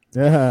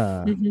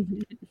 yeah,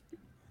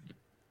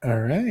 All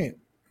right.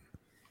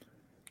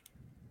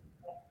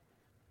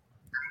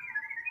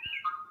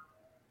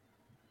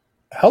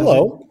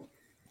 Hello.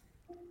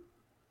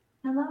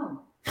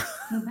 Hello.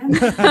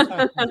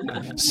 November.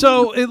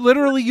 So it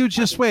literally you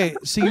just wait.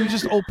 So you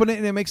just open it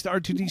and it makes the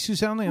R2D2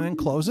 sound and then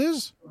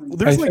closes.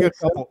 there's I like a think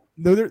so. couple.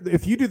 No,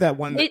 if you do that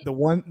one, It- the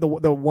one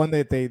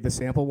that the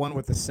sample one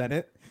with the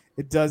Senate,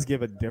 it does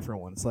give a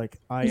different one. It's like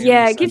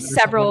Yeah, it gives Senate or something.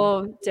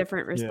 several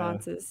different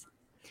responses.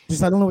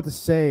 Just I don't know what to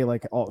say.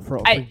 Like for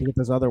I- to get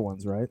those other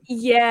ones right.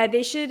 Yeah,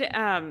 they should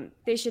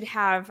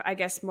have, I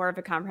guess, more of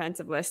a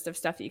comprehensive list of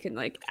stuff you can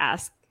like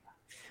ask.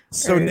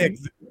 So Or- Nick,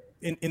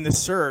 in the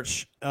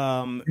search,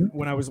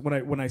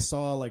 when I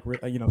saw like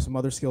some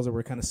other skills that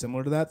were kind of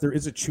similar to that, there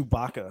is a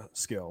Chewbacca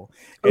skill.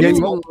 And Yeah,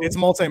 it's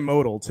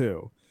multimodal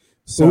too.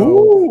 So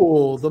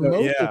Ooh, the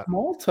mode yeah. is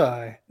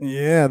multi.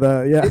 yeah,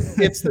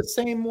 It's the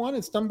same one.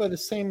 It's done by the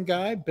same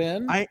guy,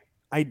 Ben.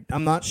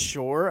 I'm not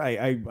sure.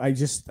 I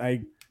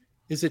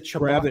Is it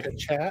Grab Chewbacca it.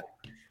 Chat?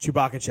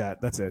 Chewbacca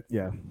chat. That's it.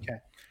 Yeah.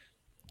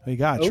 You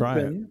gotta try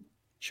it. Open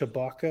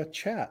Chewbacca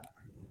Chat.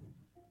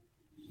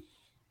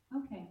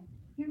 Okay,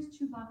 here's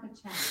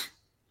Chewbacca chat.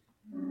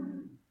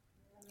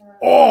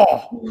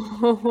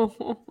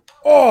 Oh,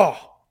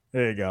 oh.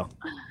 There you go.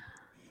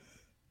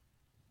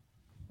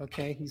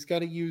 Okay, he's got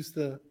to use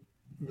the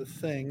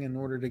thing in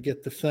order to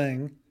get the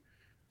thing.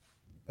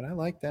 But I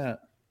like that.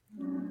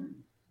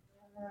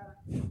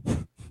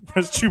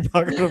 Press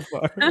Chewbacca to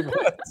fire.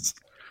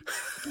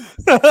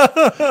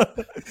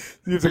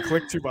 You have to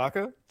click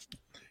Chewbacca.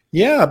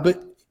 Yeah,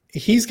 but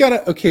he's got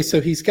to. Okay,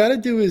 so he's got to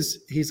do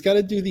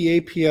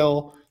the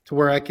APL to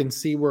where I can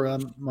see where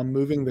I'm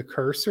moving the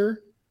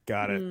cursor.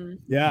 Got it. Mm.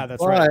 Yeah, that's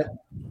But right.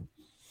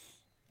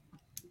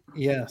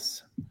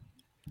 yes,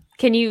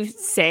 Can you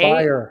say?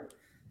 fire.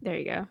 There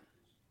you go.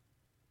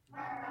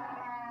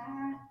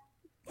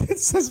 It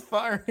says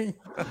firing.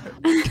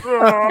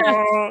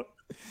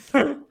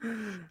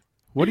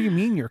 What do you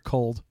mean you're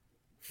cold?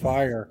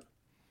 Fire.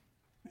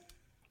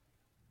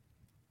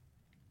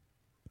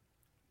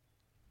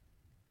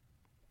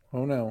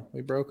 Oh no,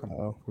 we broke him.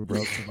 Oh, we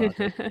broke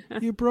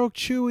Chewbacca. You broke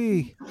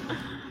Chewie.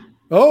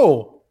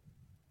 Oh,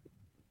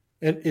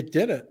 it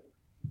did it.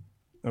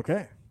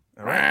 Okay.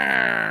 All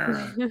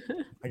right.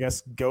 I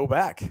guess go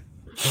back.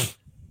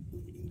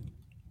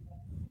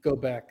 Go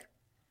back.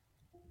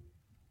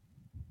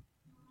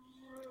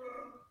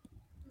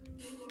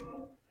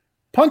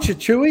 Punch it,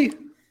 Chewie.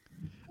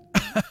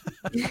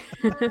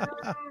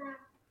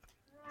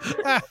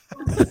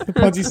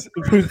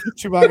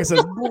 Chewbacca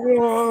says,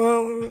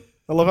 "Whoa."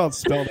 I love how it's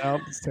spelled out.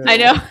 It's terrible. I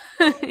know.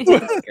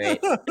 It's great.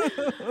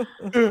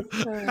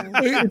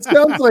 It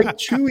sounds like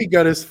Chewie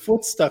got his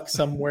foot stuck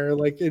somewhere,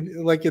 like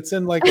it's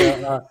in like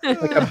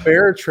a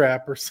bear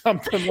trap or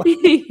something. Like,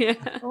 Yeah.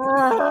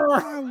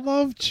 I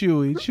love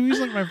Chewie. Chewie's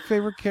like my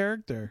favorite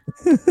character.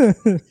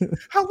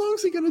 how long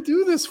is he going to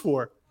do this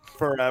for?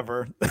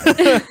 Forever.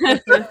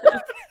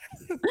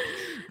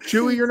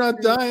 Chewie, you're not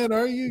dying,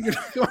 are you? You're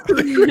not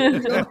going to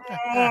the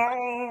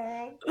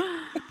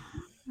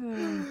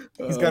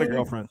He's got a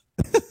girlfriend.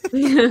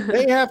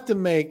 They have to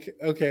make,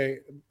 okay,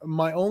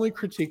 my only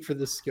critique for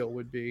this skill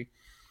would be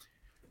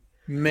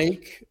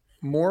make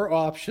more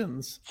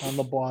options on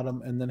the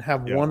bottom and then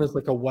have Yeah. one as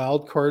like a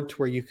wild card to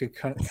where you could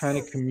kind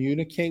of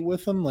communicate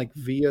with them like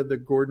via the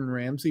Gordon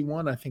Ramsay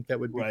one. I think that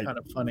would be Right. kind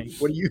of funny.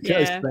 What do you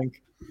guys Yeah.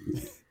 think?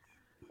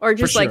 Or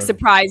just like sure.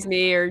 surprise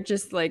me, or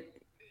just like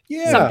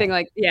Yeah.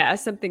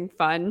 something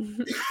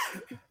fun.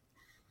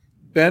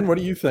 Ben, what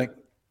do you think?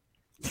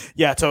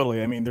 Yeah,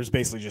 totally. I mean, there's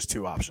basically just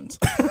two options.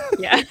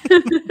 Yeah.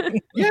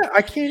 Yeah,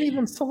 I can't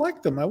even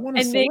select them. I want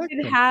to And they select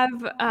could them.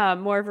 have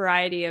more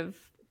variety of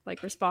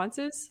like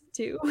responses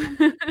too.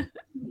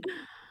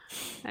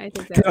 I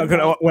think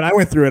that When I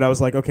went through it, I was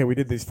like, okay, we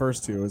did these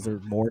first two. Is there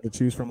more to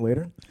choose from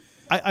later?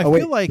 I Oh, wait,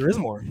 feel like there is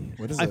more.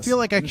 What is I this? feel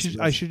like What is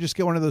I this? should just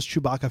get one of those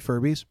Chewbacca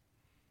Furbies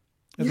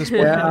at this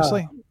point, Yeah.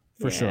 honestly.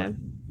 for sure.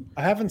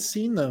 I haven't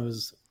seen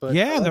those, but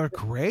Yeah, they're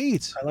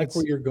great. I like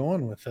where you're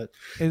going with it.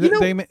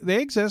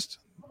 They exist.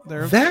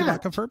 They're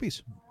Chewbacca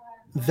Furbies.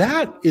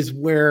 That is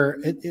where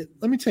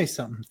let me tell you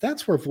something.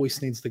 That's where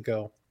voice needs to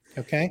go.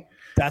 Okay.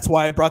 That's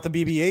why I brought the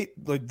BB-8,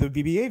 like the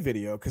BB-8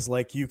 video, because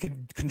like you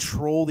can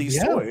control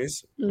these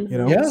toys. You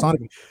know,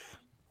 sonically.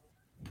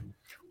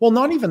 Well,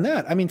 not even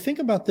that. I mean, think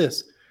about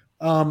this.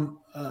 Do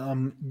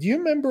you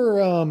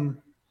remember?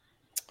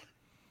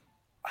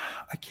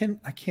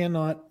 I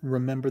cannot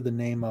remember the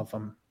name of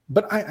them,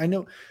 but I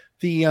know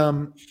the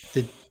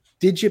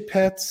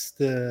Digipets,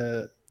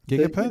 the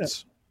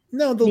Gigapets.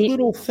 The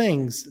little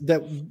things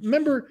that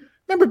remember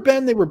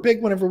Ben. They were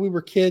big whenever we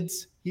were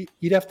kids.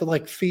 You'd have to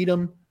like feed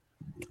them.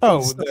 Oh,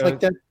 like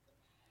that.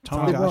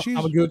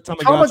 Tamagotchis.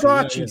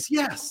 Tamagotchis.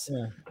 Yes.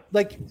 Yeah.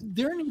 Like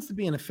there needs to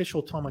be an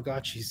official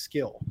Tamagotchi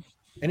skill,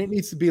 and it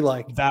needs to be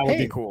like that would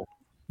be cool.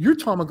 Your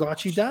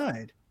Tamagotchi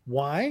died.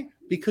 Why?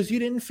 Because you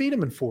didn't feed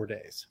him in 4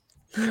 days.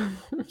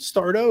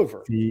 Start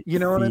over. You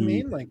know what I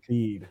mean? Like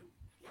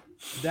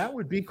that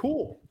would be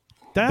cool.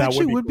 That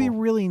actually would be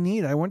really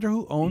neat. I wonder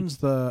who owns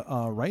the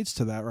rights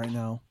to that right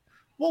now.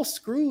 Well,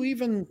 screw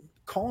even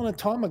calling a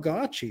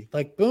Tamagotchi.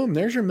 Like, boom,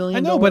 there's your $1 million. I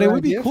know, but it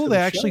would be cool to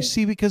actually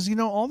see, because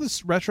all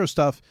this retro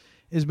stuff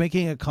is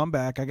making a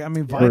comeback. I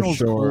mean, vinyl's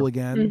cool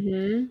again.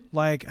 Mm-hmm.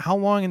 Like, how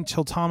long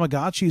until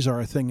Tamagotchis are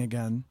a thing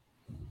again?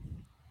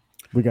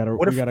 We gotta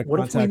contact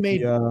we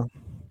made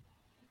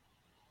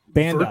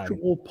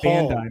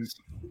Bandai.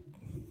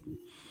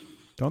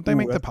 Don't they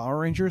make the Power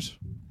Rangers?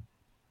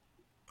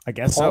 I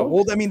guess so.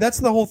 Well, I mean, that's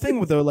the whole thing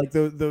with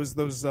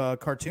those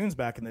cartoons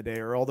back in the day,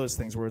 or all those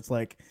things where it's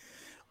like,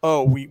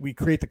 oh, we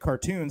create the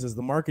cartoons as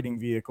the marketing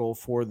vehicle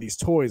for these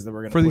toys that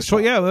we're going to. For these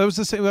toys, yeah, that was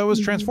the same. That was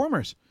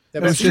Transformers.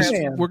 That was just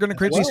we're going to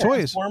create these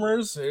toys.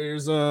 Transformers.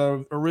 There's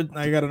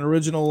I got an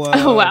original.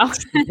 Oh wow!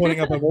 Pointing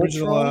up an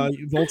original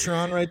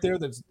Voltron right there.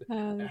 That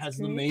has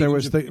the name. There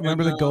was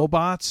remember the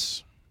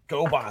GoBots.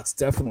 GoBots,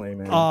 definitely,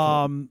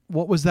 man.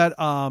 What was that?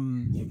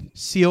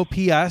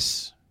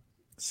 COPS.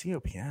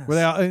 COPS.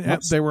 Were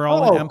they were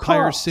all in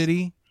Empire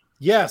City.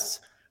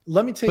 Yes.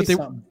 Let me tell you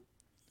something.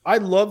 I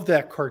love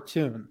that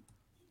cartoon.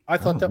 I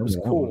thought that was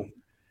cool.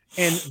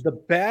 And the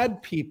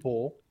bad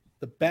people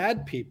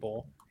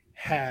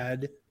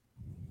had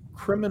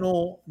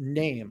criminal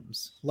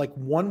names. Like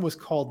one was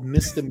called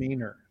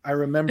Misdemeanor. I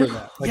remember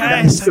that. Like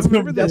yes, I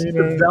remember that.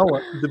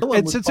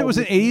 And since it was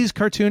an 80s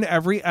cartoon,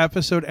 every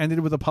episode ended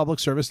with a public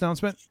service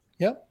announcement.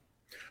 Yep.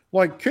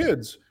 Like,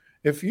 kids,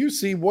 if you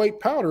see white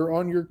powder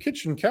on your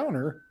kitchen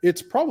counter,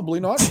 it's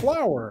probably not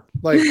flour.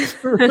 Like, you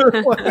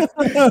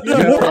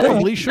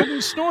probably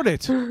shouldn't snort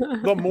it.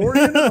 The more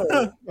you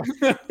know.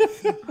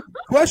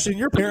 Question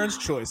your parents'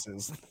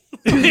 choices.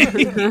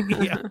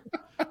 Yeah.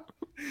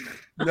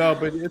 No,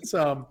 but it's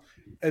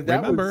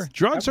remember,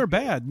 drugs are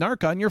bad.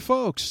 Narc on your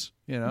folks.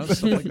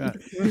 Stuff like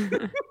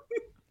that.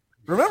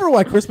 Remember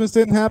why Christmas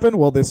didn't happen?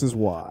 Well, this is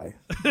why.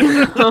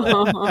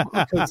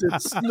 Because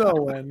it's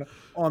snowing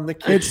on the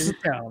kitchen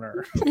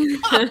counter.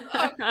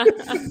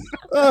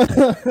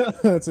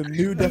 That's a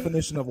new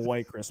definition of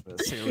white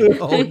Christmas.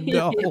 Oh,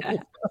 no. Yeah.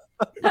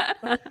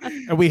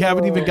 And we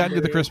haven't even gotten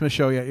to the Christmas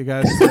show yet, you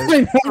guys.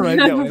 Right?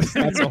 No,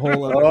 that's a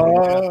whole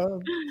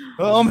other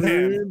Oh,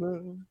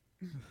 man.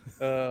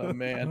 Oh,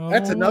 man.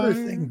 That's another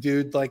thing,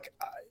 dude. Like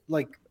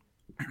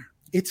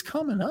it's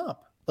coming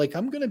up. Like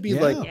I'm going to be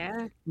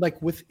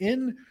like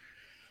within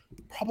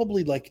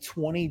probably like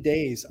 20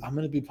 days, I'm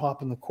going to be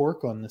popping the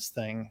cork on this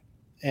thing.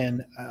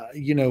 And,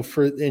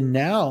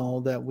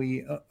 now that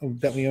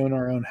we own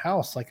our own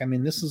house, like, I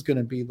mean, this is going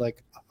to be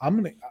like,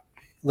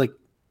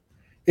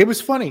 it was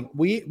funny.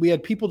 We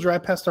had people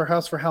drive past our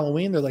house for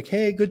Halloween. They're like,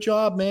 hey, good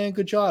job, man.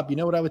 Good job. You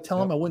know what I would tell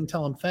them? I wouldn't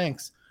tell them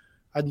thanks.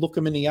 I'd look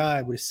them in the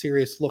eye with a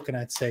serious look. And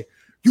I'd say,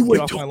 you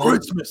wait till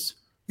Christmas.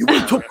 You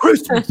wait till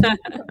Christmas.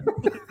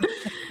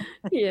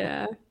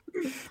 Yeah.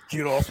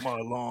 Get off my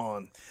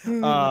lawn.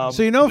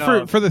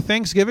 So for the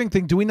Thanksgiving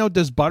thing, do we know,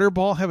 does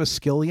Butterball have a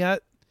skill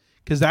yet?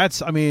 Because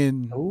that's, I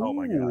mean, oh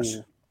my gosh,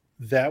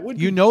 that would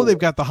cool. They've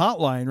got the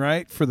hotline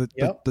right for the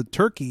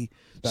turkey.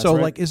 That's so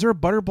right. Like, is there a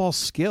Butterball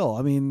skill?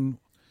 I mean,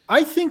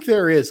 I think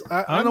there is.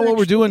 I don't know what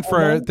we're doing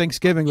for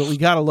Thanksgiving, but we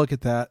got to look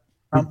at that.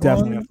 We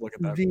definitely have to look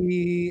at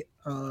that.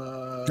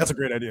 That's a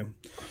great idea.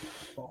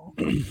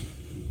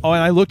 Oh,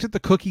 and I looked at the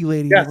cookie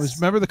lady. Yes.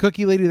 Remember the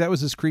cookie lady? That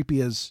was as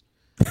creepy as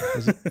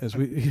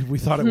we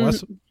thought it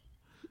was.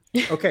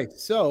 Okay,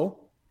 so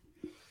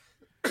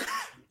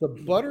the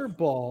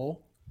Butterball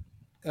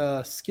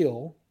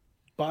skill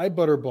by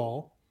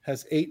Butterball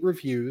has 8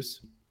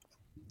 reviews.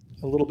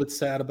 A little bit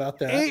sad about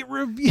that. 8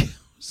 reviews.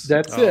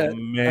 That's it.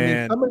 Man. I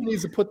mean, somebody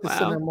needs to put this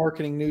in their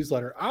marketing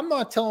newsletter. I'm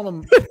not telling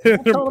them.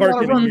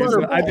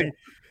 I think.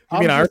 You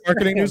mean our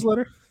marketing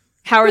newsletter?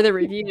 How are the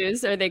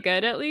reviews? Are they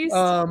good at least?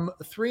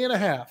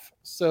 3.5.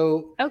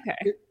 So okay.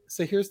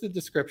 So here's the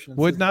description.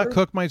 Would not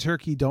cook my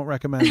turkey. Don't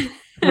recommend.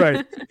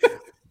 Right.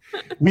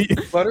 We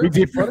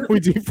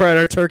deep fried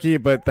our turkey,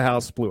 but the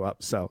house blew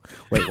up. So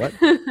wait, what?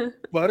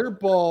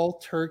 Butterball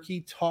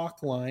Turkey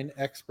Talk Line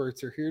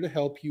experts are here to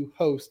help you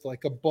host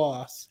like a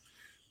boss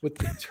with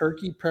the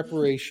turkey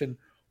preparation,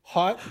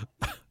 hot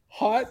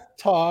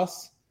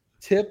toss,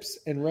 tips,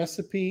 and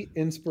recipe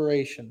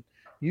inspiration.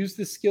 Use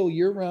the skill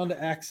year-round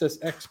to access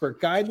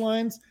expert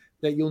guidelines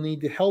that you'll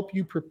need to help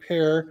you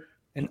prepare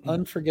an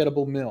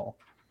unforgettable meal.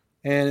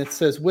 And it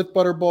says, with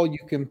Butterball, you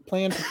can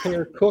plan,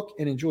 prepare, cook,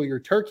 and enjoy your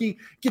turkey.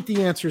 Get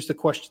the answers to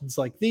questions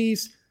like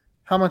these.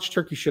 How much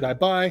turkey should I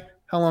buy?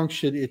 How long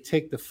should it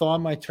take to thaw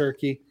my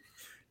turkey?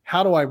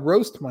 How do I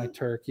roast my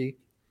turkey?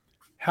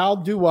 How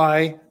do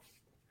I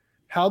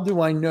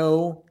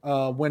know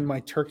when my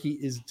turkey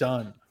is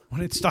done?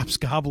 When it stops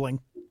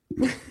gobbling.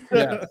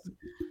 Yeah.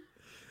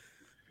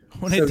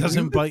 When it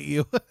doesn't bite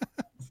you.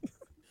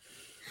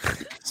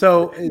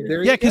 So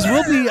there yeah, because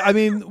we'll be. I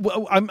mean,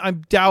 I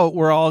doubt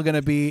we're all going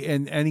to be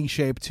in any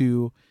shape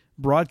to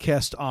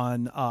broadcast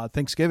on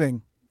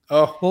Thanksgiving.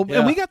 Oh, well, yeah.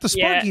 and we got the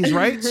Sparkies,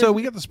 right? So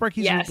we got the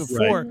Sparkies Yes.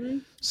 before.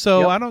 Right.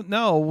 So I don't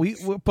know.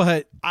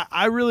 But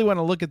I really want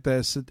to look at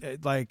this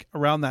like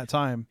around that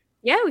time.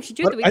 Yeah, we should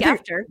do it the I week think-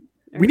 after.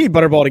 We need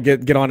Butterball to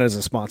get on as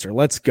a sponsor.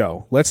 Let's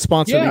go. Let's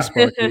sponsor these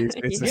Sparkies.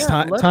 It's this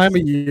time of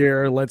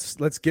year. Let's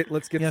get. Yeah,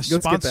 let's get that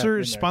in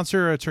there.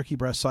 sponsor a turkey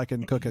breast so I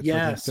can cook it. For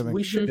Yes, Thanksgiving.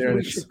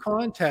 we should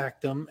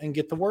contact them and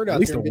get the word At out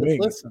least there. a And be like,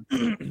 wing. listen,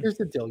 here's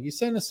the deal. You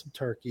send us some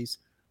turkeys.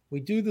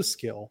 We do the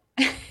skill.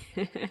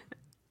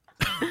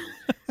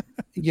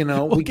 You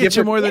know, We'll we get give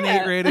you her- more than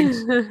 8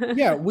 ratings.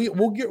 Yeah, we're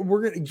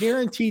gonna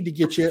guaranteed to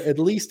get you at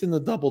least in the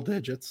double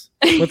digits.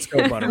 Let's go,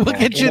 Butterball. We'll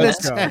get you to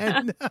Let's go.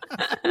 10.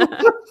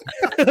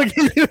 We'll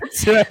get you to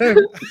 10.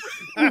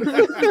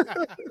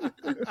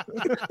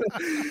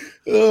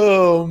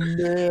 Oh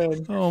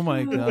man. Oh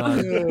my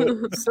god.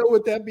 So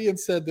with that being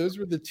said, those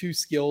were the two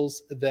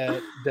skills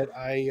that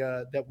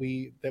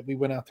we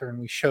went out there and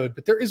we showed.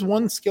 But there is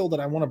one skill that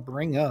I want to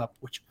bring up,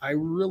 which I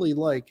really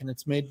like, and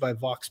it's made by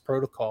Vox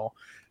Protocol.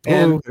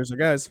 And Oh, there's our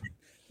guys.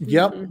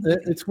 yep,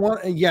 it's one.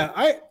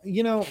 Yeah,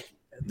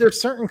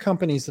 there's certain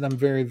companies that I'm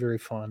very, very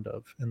fond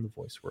of in the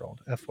voice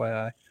world.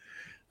 FYI,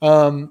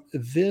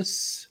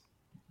 this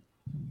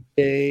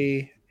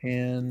day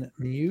in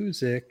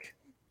music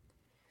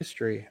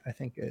history, I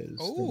think is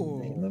the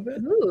name of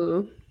it.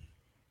 Ooh.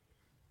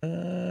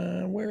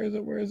 Where is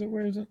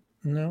it?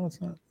 No, it's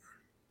not.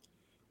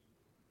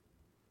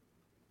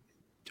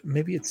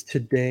 Maybe it's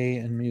today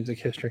in music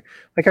history.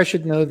 Like I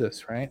should know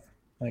this, right?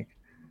 Like,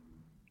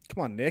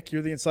 Come on, Nick.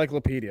 You're the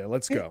encyclopedia.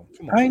 Let's go.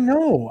 Come on. I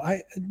know.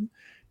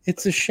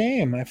 It's a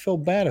shame. I feel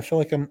bad. I feel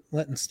like I'm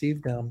letting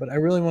Steve down, but I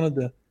really wanted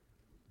to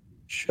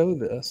show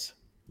this.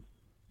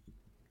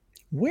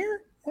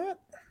 Where? What?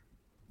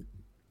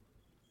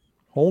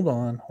 Hold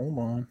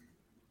on.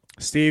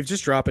 Steve,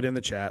 just drop it in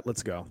the chat.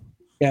 Let's go.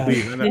 Yeah.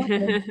 Please,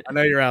 I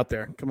know you're out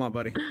there. Come on,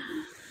 buddy.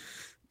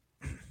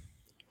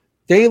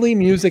 Daily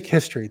music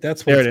history.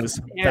 That's what There it is.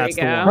 There That's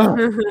we the go.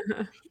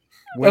 one.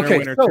 Winner, Okay,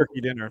 winner, so- turkey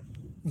dinner.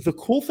 The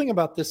cool thing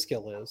about this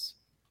skill is,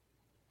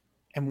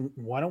 and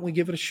why don't we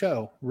give it a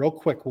show real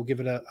quick? We'll give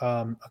it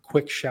a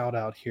quick shout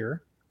out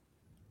here.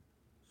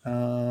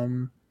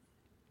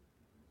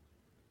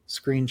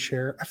 Screen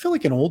share. I feel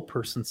like an old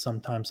person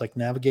sometimes, like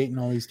navigating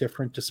all these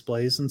different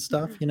displays and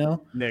stuff. You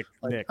know, Nick,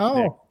 like, Nick,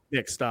 oh,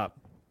 Nick, stop.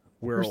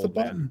 We're where's the old,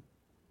 man.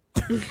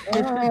 button?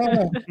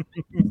 Ah.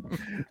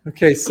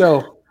 Okay,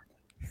 so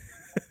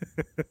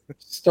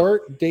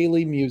start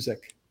daily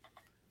music.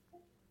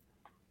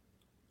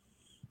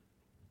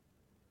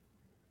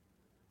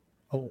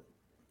 Oh,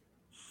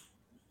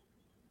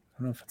 I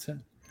don't know if it's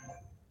in.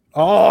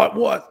 Oh,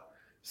 what?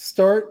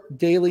 Start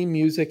daily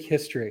music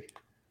history.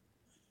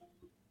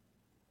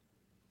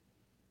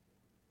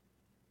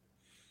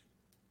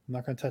 I'm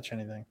not going to touch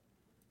anything.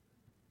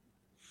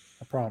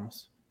 I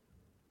promise.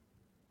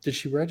 Did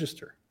she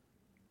register?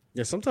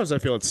 Yeah, sometimes I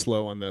feel it's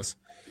slow on this.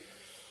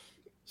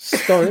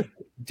 Start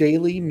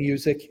daily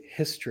music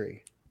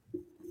history.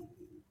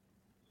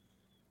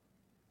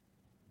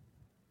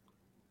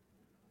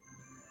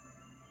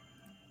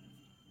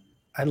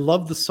 I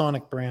love the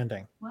Sonic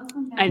branding.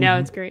 Welcome back I know,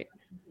 to it's great.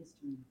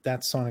 History,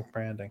 That's Sonic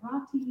branding.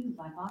 brought to you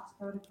by Vox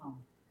Protocol,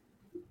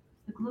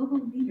 the global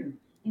leader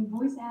in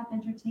voice app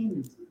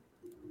entertainment.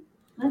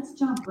 Let's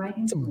jump right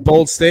It's a into it.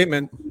 bold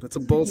statement. That's a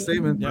bold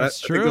statement.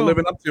 That's I think they're true.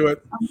 living up to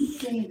it. On this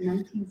day in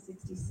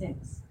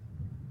 1966,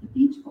 the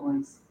Beach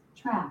Boys'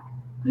 track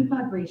Good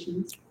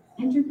Vibrations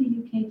entered the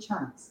UK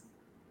charts.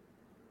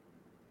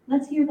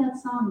 Let's hear that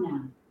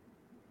song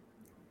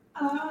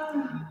now.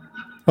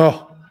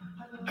 Oh,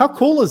 how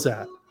cool is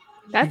that?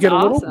 That's get a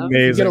little- awesome. You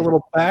get a Amazing.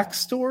 little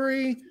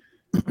backstory,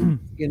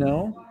 you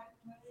know?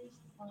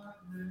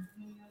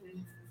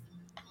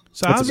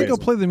 So That's how's it go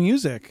amazing. play the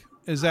music?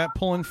 Is that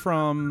pulling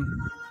from?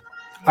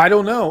 I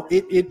don't know.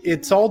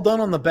 It's all done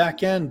on the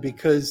back end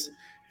because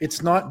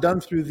it's not done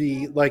through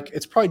the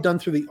it's probably done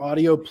through the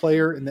audio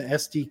player and the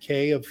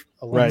SDK of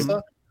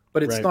Alexa,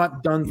 but it's Right.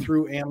 not done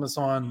through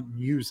Amazon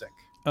Music.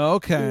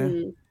 Okay.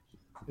 Mm.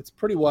 It's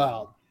pretty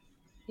wild.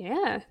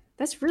 Yeah,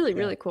 that's really,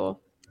 really cool.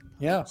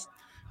 Yeah.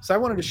 So I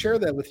wanted to share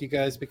that with you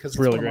guys because it's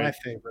really one of my great.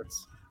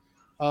 favorites.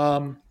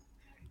 And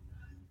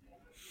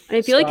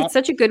I feel like Stop. it's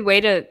such a good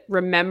way to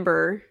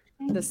remember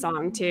the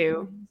song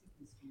too.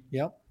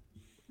 Yep.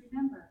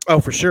 Remember, Oh,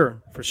 for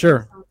sure.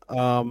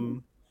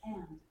 and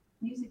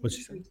music What'd is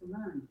she free to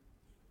learn.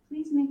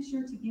 Please make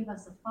sure to give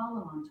us a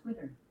follow on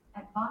Twitter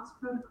at Vox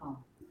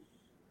Protocol.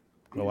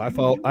 Oh,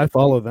 I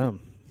follow them.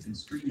 And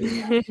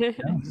streaming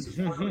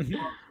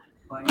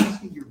by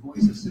asking your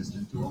voice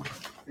assistant to open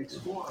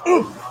explore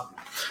our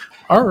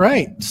All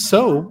right.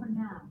 So For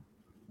now,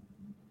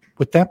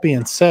 with that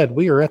being said,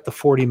 we are at the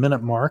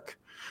 40-minute mark.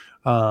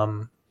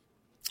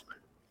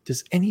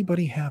 Does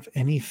anybody have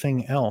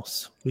anything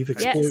else? We've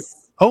explored.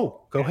 Yes.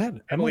 Oh, go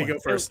ahead. Emily, go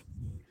first.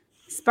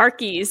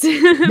 Sparkies.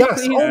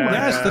 Yes. Please. Oh my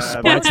Yes,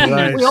 the God.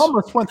 Sparkies. We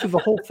almost went through the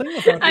whole thing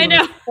about I doing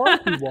a know.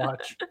 Sparky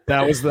watch.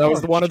 That was the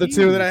one of the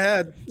two that I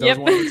had. That Yep.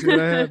 was one of the two that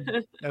I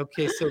had.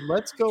 Okay, so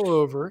let's go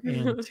over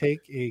and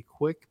take a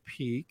quick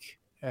peek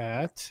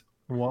at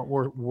what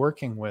we're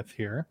working with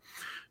here.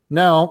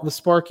 Now, the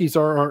Sparkies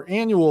are our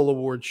annual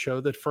award show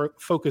that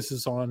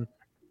focuses on,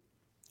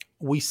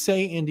 we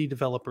say indie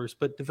developers,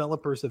 but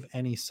developers of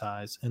any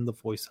size in the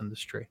voice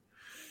industry.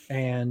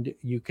 And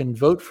you can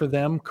vote for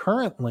them.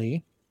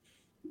 Currently,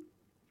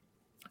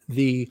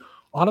 the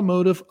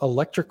automotive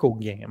electrical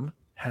game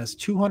has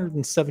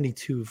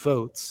 272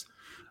 votes.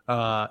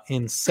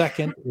 In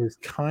second is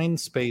Kind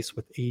Space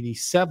with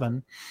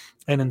 87.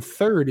 And in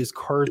third is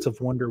Cards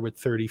of Wonder with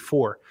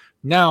 34.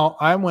 Now,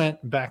 I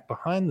went back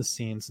behind the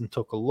scenes and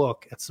took a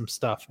look at some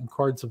stuff, and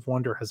Cards of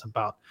Wonder has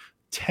about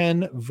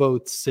 10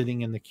 votes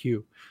sitting in the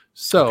queue.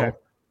 So, Okay.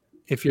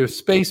 if you're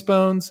Space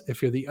Bones,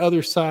 if you're the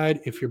other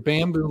side, if you're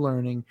Bamboo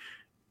Learning,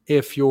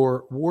 if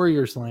you're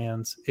Warriors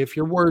Lands, if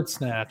you're Word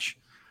Snatch,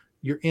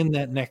 you're in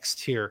that next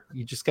tier.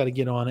 You just got to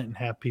get on it and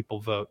have people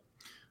vote.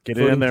 Get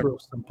it in there. Real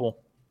simple.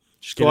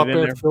 Just Get go it up in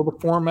there, there. fill the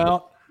form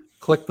out,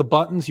 click the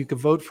buttons. You can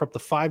vote for up to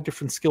 5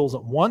 different skills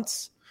at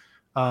once.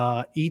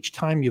 Each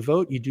time you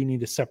vote, you do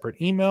need a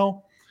separate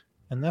email,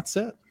 and that's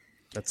it.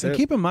 That's And it.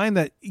 keep in mind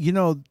that,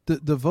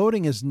 the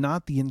voting is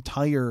not the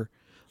entire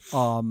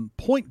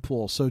point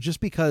pool. So just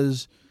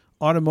because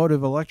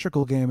automotive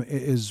electrical game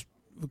is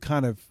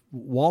kind of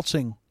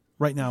waltzing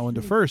right now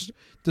into first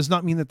does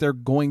not mean that they're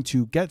going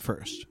to get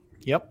first.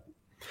 Yep.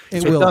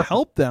 It So it will doesn't.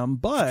 help them,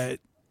 but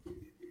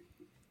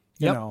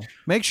Yep.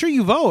 make sure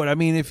you vote. I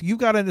mean, if you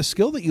got a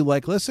skill that you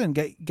like, listen,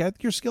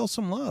 get your skill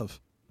some love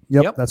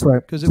Yep. That's right.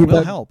 because it Keep will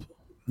that- help.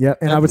 Yeah,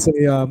 and I would say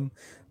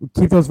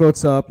keep those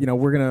votes up.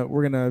 We're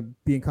gonna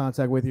be in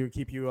contact with you,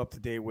 keep you up to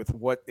date with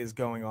what is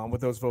going on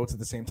with those votes at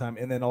the same time,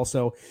 and then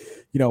also,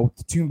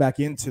 tune back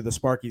into the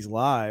Sparkies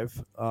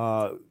Live.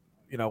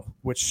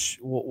 Which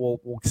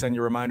we'll send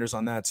you reminders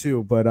on that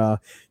too. But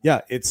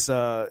it's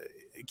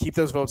keep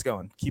those votes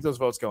going. Keep those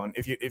votes going.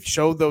 If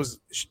show those,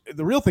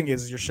 the real thing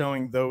is you're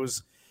showing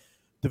those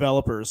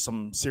developers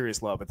some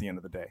serious love at the end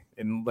of the day,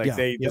 and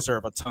they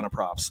deserve a ton of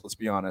props. Let's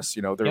be honest.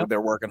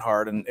 They're working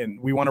hard, and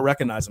we want to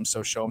recognize them.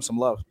 So show them some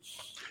love.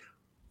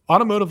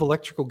 Automotive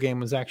electrical game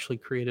was actually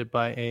created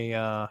by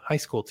a high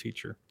school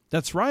teacher.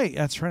 That's right.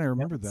 I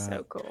remember that.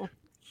 So cool.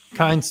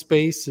 Kind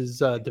Space is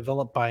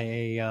developed by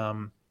a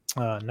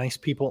nice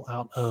people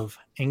out of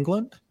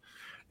England,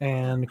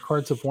 and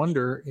Cards of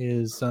Wonder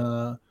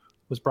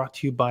was brought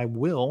to you by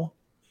Will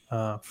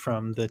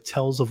from the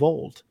Tells of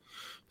Old.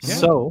 Yeah.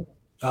 So,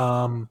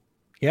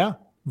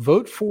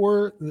 vote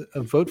for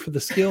the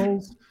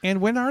skills.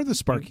 And when are the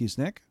Sparkies,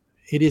 Nick?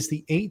 It is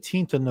the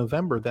 18th of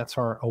November. That's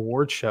our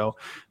award show.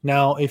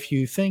 Now, if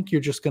you think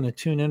you're just going to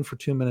tune in for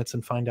 2 minutes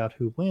and find out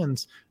who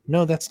wins,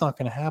 no, that's not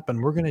going to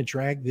happen. We're going to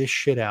drag this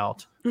shit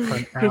out for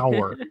an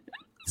hour.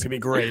 It's gonna be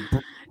great.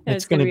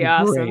 It's going to be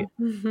awesome.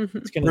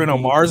 It's gonna Bruno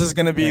be- Mars is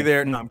gonna be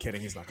there. No, I'm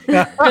kidding. He's not.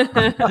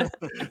 Gonna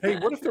Hey,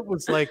 what if it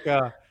was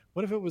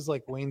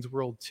like Wayne's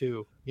World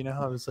 2? You know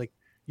how it was like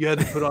you had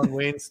to put on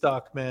Wayne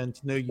stock, man,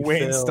 to know you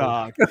Wayne failed.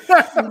 stock,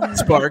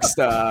 Spark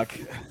stock.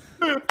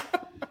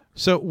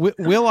 So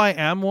Will I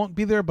Am won't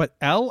be there, but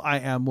L I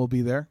Am will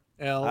be there.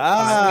 L-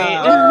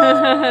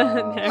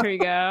 There we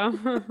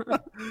go.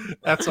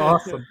 That's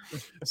awesome.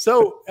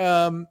 So,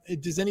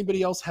 does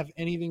anybody else have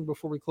anything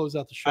before we close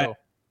out the show?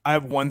 I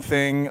have one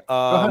thing.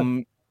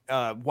 ahead.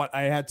 What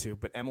I had to,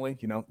 but Emily,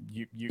 you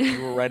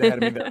were right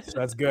ahead of me there, so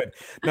that's good.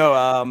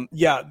 No,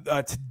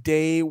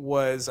 today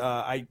was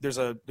there's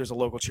a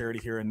local charity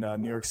here in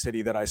New York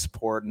City that I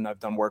support and I've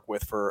done work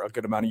with for a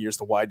good amount of years,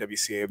 the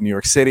YWCA of New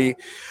York City.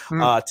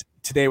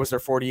 Today was their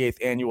 48th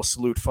annual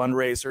Salute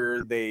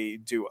fundraiser. They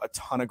do a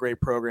ton of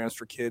great programs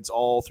for kids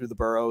all through the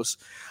boroughs.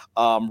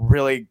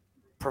 Really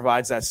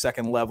provides that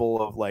second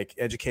level of like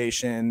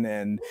education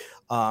and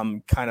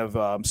kind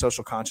of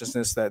social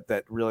consciousness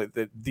that really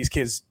that these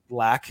kids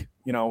lack,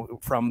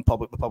 from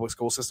the public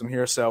school system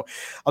here. So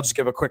I'll just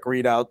give a quick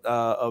readout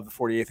of the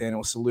 48th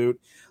annual Salute.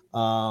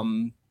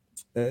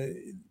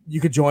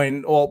 You could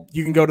join, well,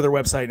 you can go to their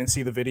website and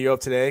see the video of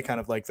today, kind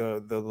of like the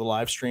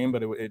live stream,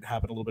 but it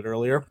happened a little bit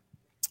earlier.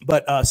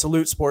 But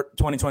Salute Sport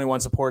 2021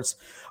 supports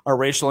our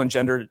racial and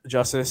gender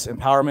justice,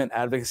 empowerment,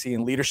 advocacy,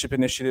 and leadership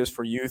initiatives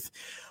for youth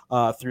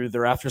through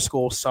their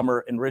after-school,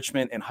 summer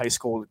enrichment, and high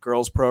school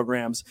girls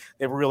programs.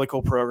 They have really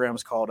cool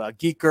programs called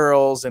Geek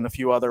Girls and a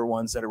few other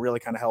ones that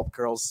really kind of help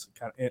girls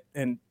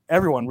and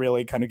everyone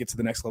really kind of get to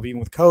the next level, even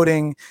with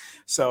coding.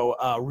 So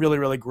really,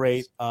 really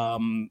great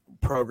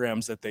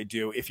programs that they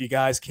do. If you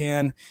guys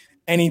can,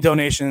 any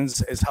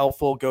donations is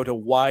helpful. Go to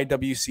ywcanyc.org.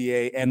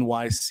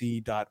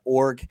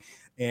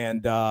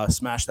 And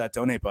smash that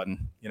donate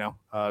button,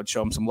 show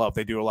them some love.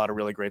 They do a lot of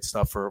really great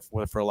stuff for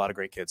a lot of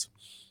great kids.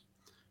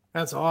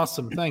 That's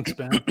awesome. Thanks,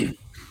 Ben.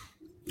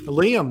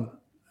 Liam,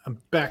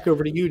 I'm back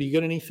over to you. Do you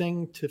got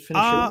anything to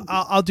finish?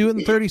 I'll do it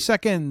in 30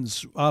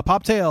 seconds.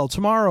 Poptail,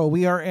 tomorrow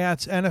we are at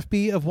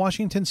NFB of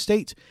Washington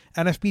State,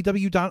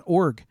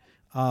 nfbw.org.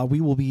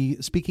 We will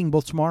be speaking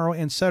both tomorrow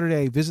and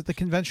Saturday. Visit the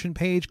convention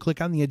page, click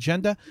on the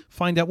agenda,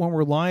 find out when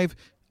we're live.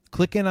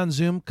 Click in on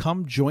Zoom.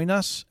 Come join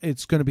us.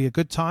 It's going to be a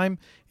good time.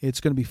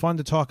 It's going to be fun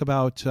to talk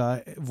about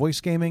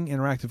voice gaming,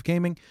 interactive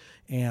gaming,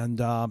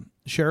 and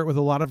share it with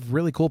a lot of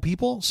really cool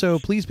people. So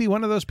please be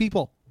one of those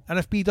people.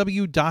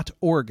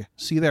 nfbw.org.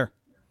 See you there.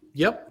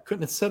 Yep.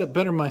 Couldn't have said it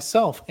better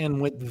myself.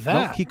 And with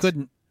that... Nope, he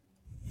couldn't.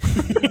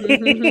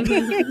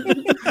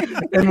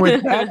 And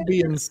with that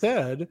being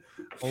said,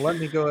 let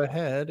me go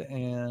ahead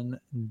and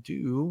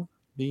do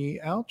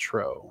the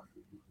outro.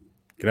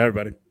 Good night,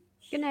 everybody.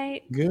 Good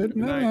night. Good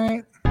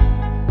night.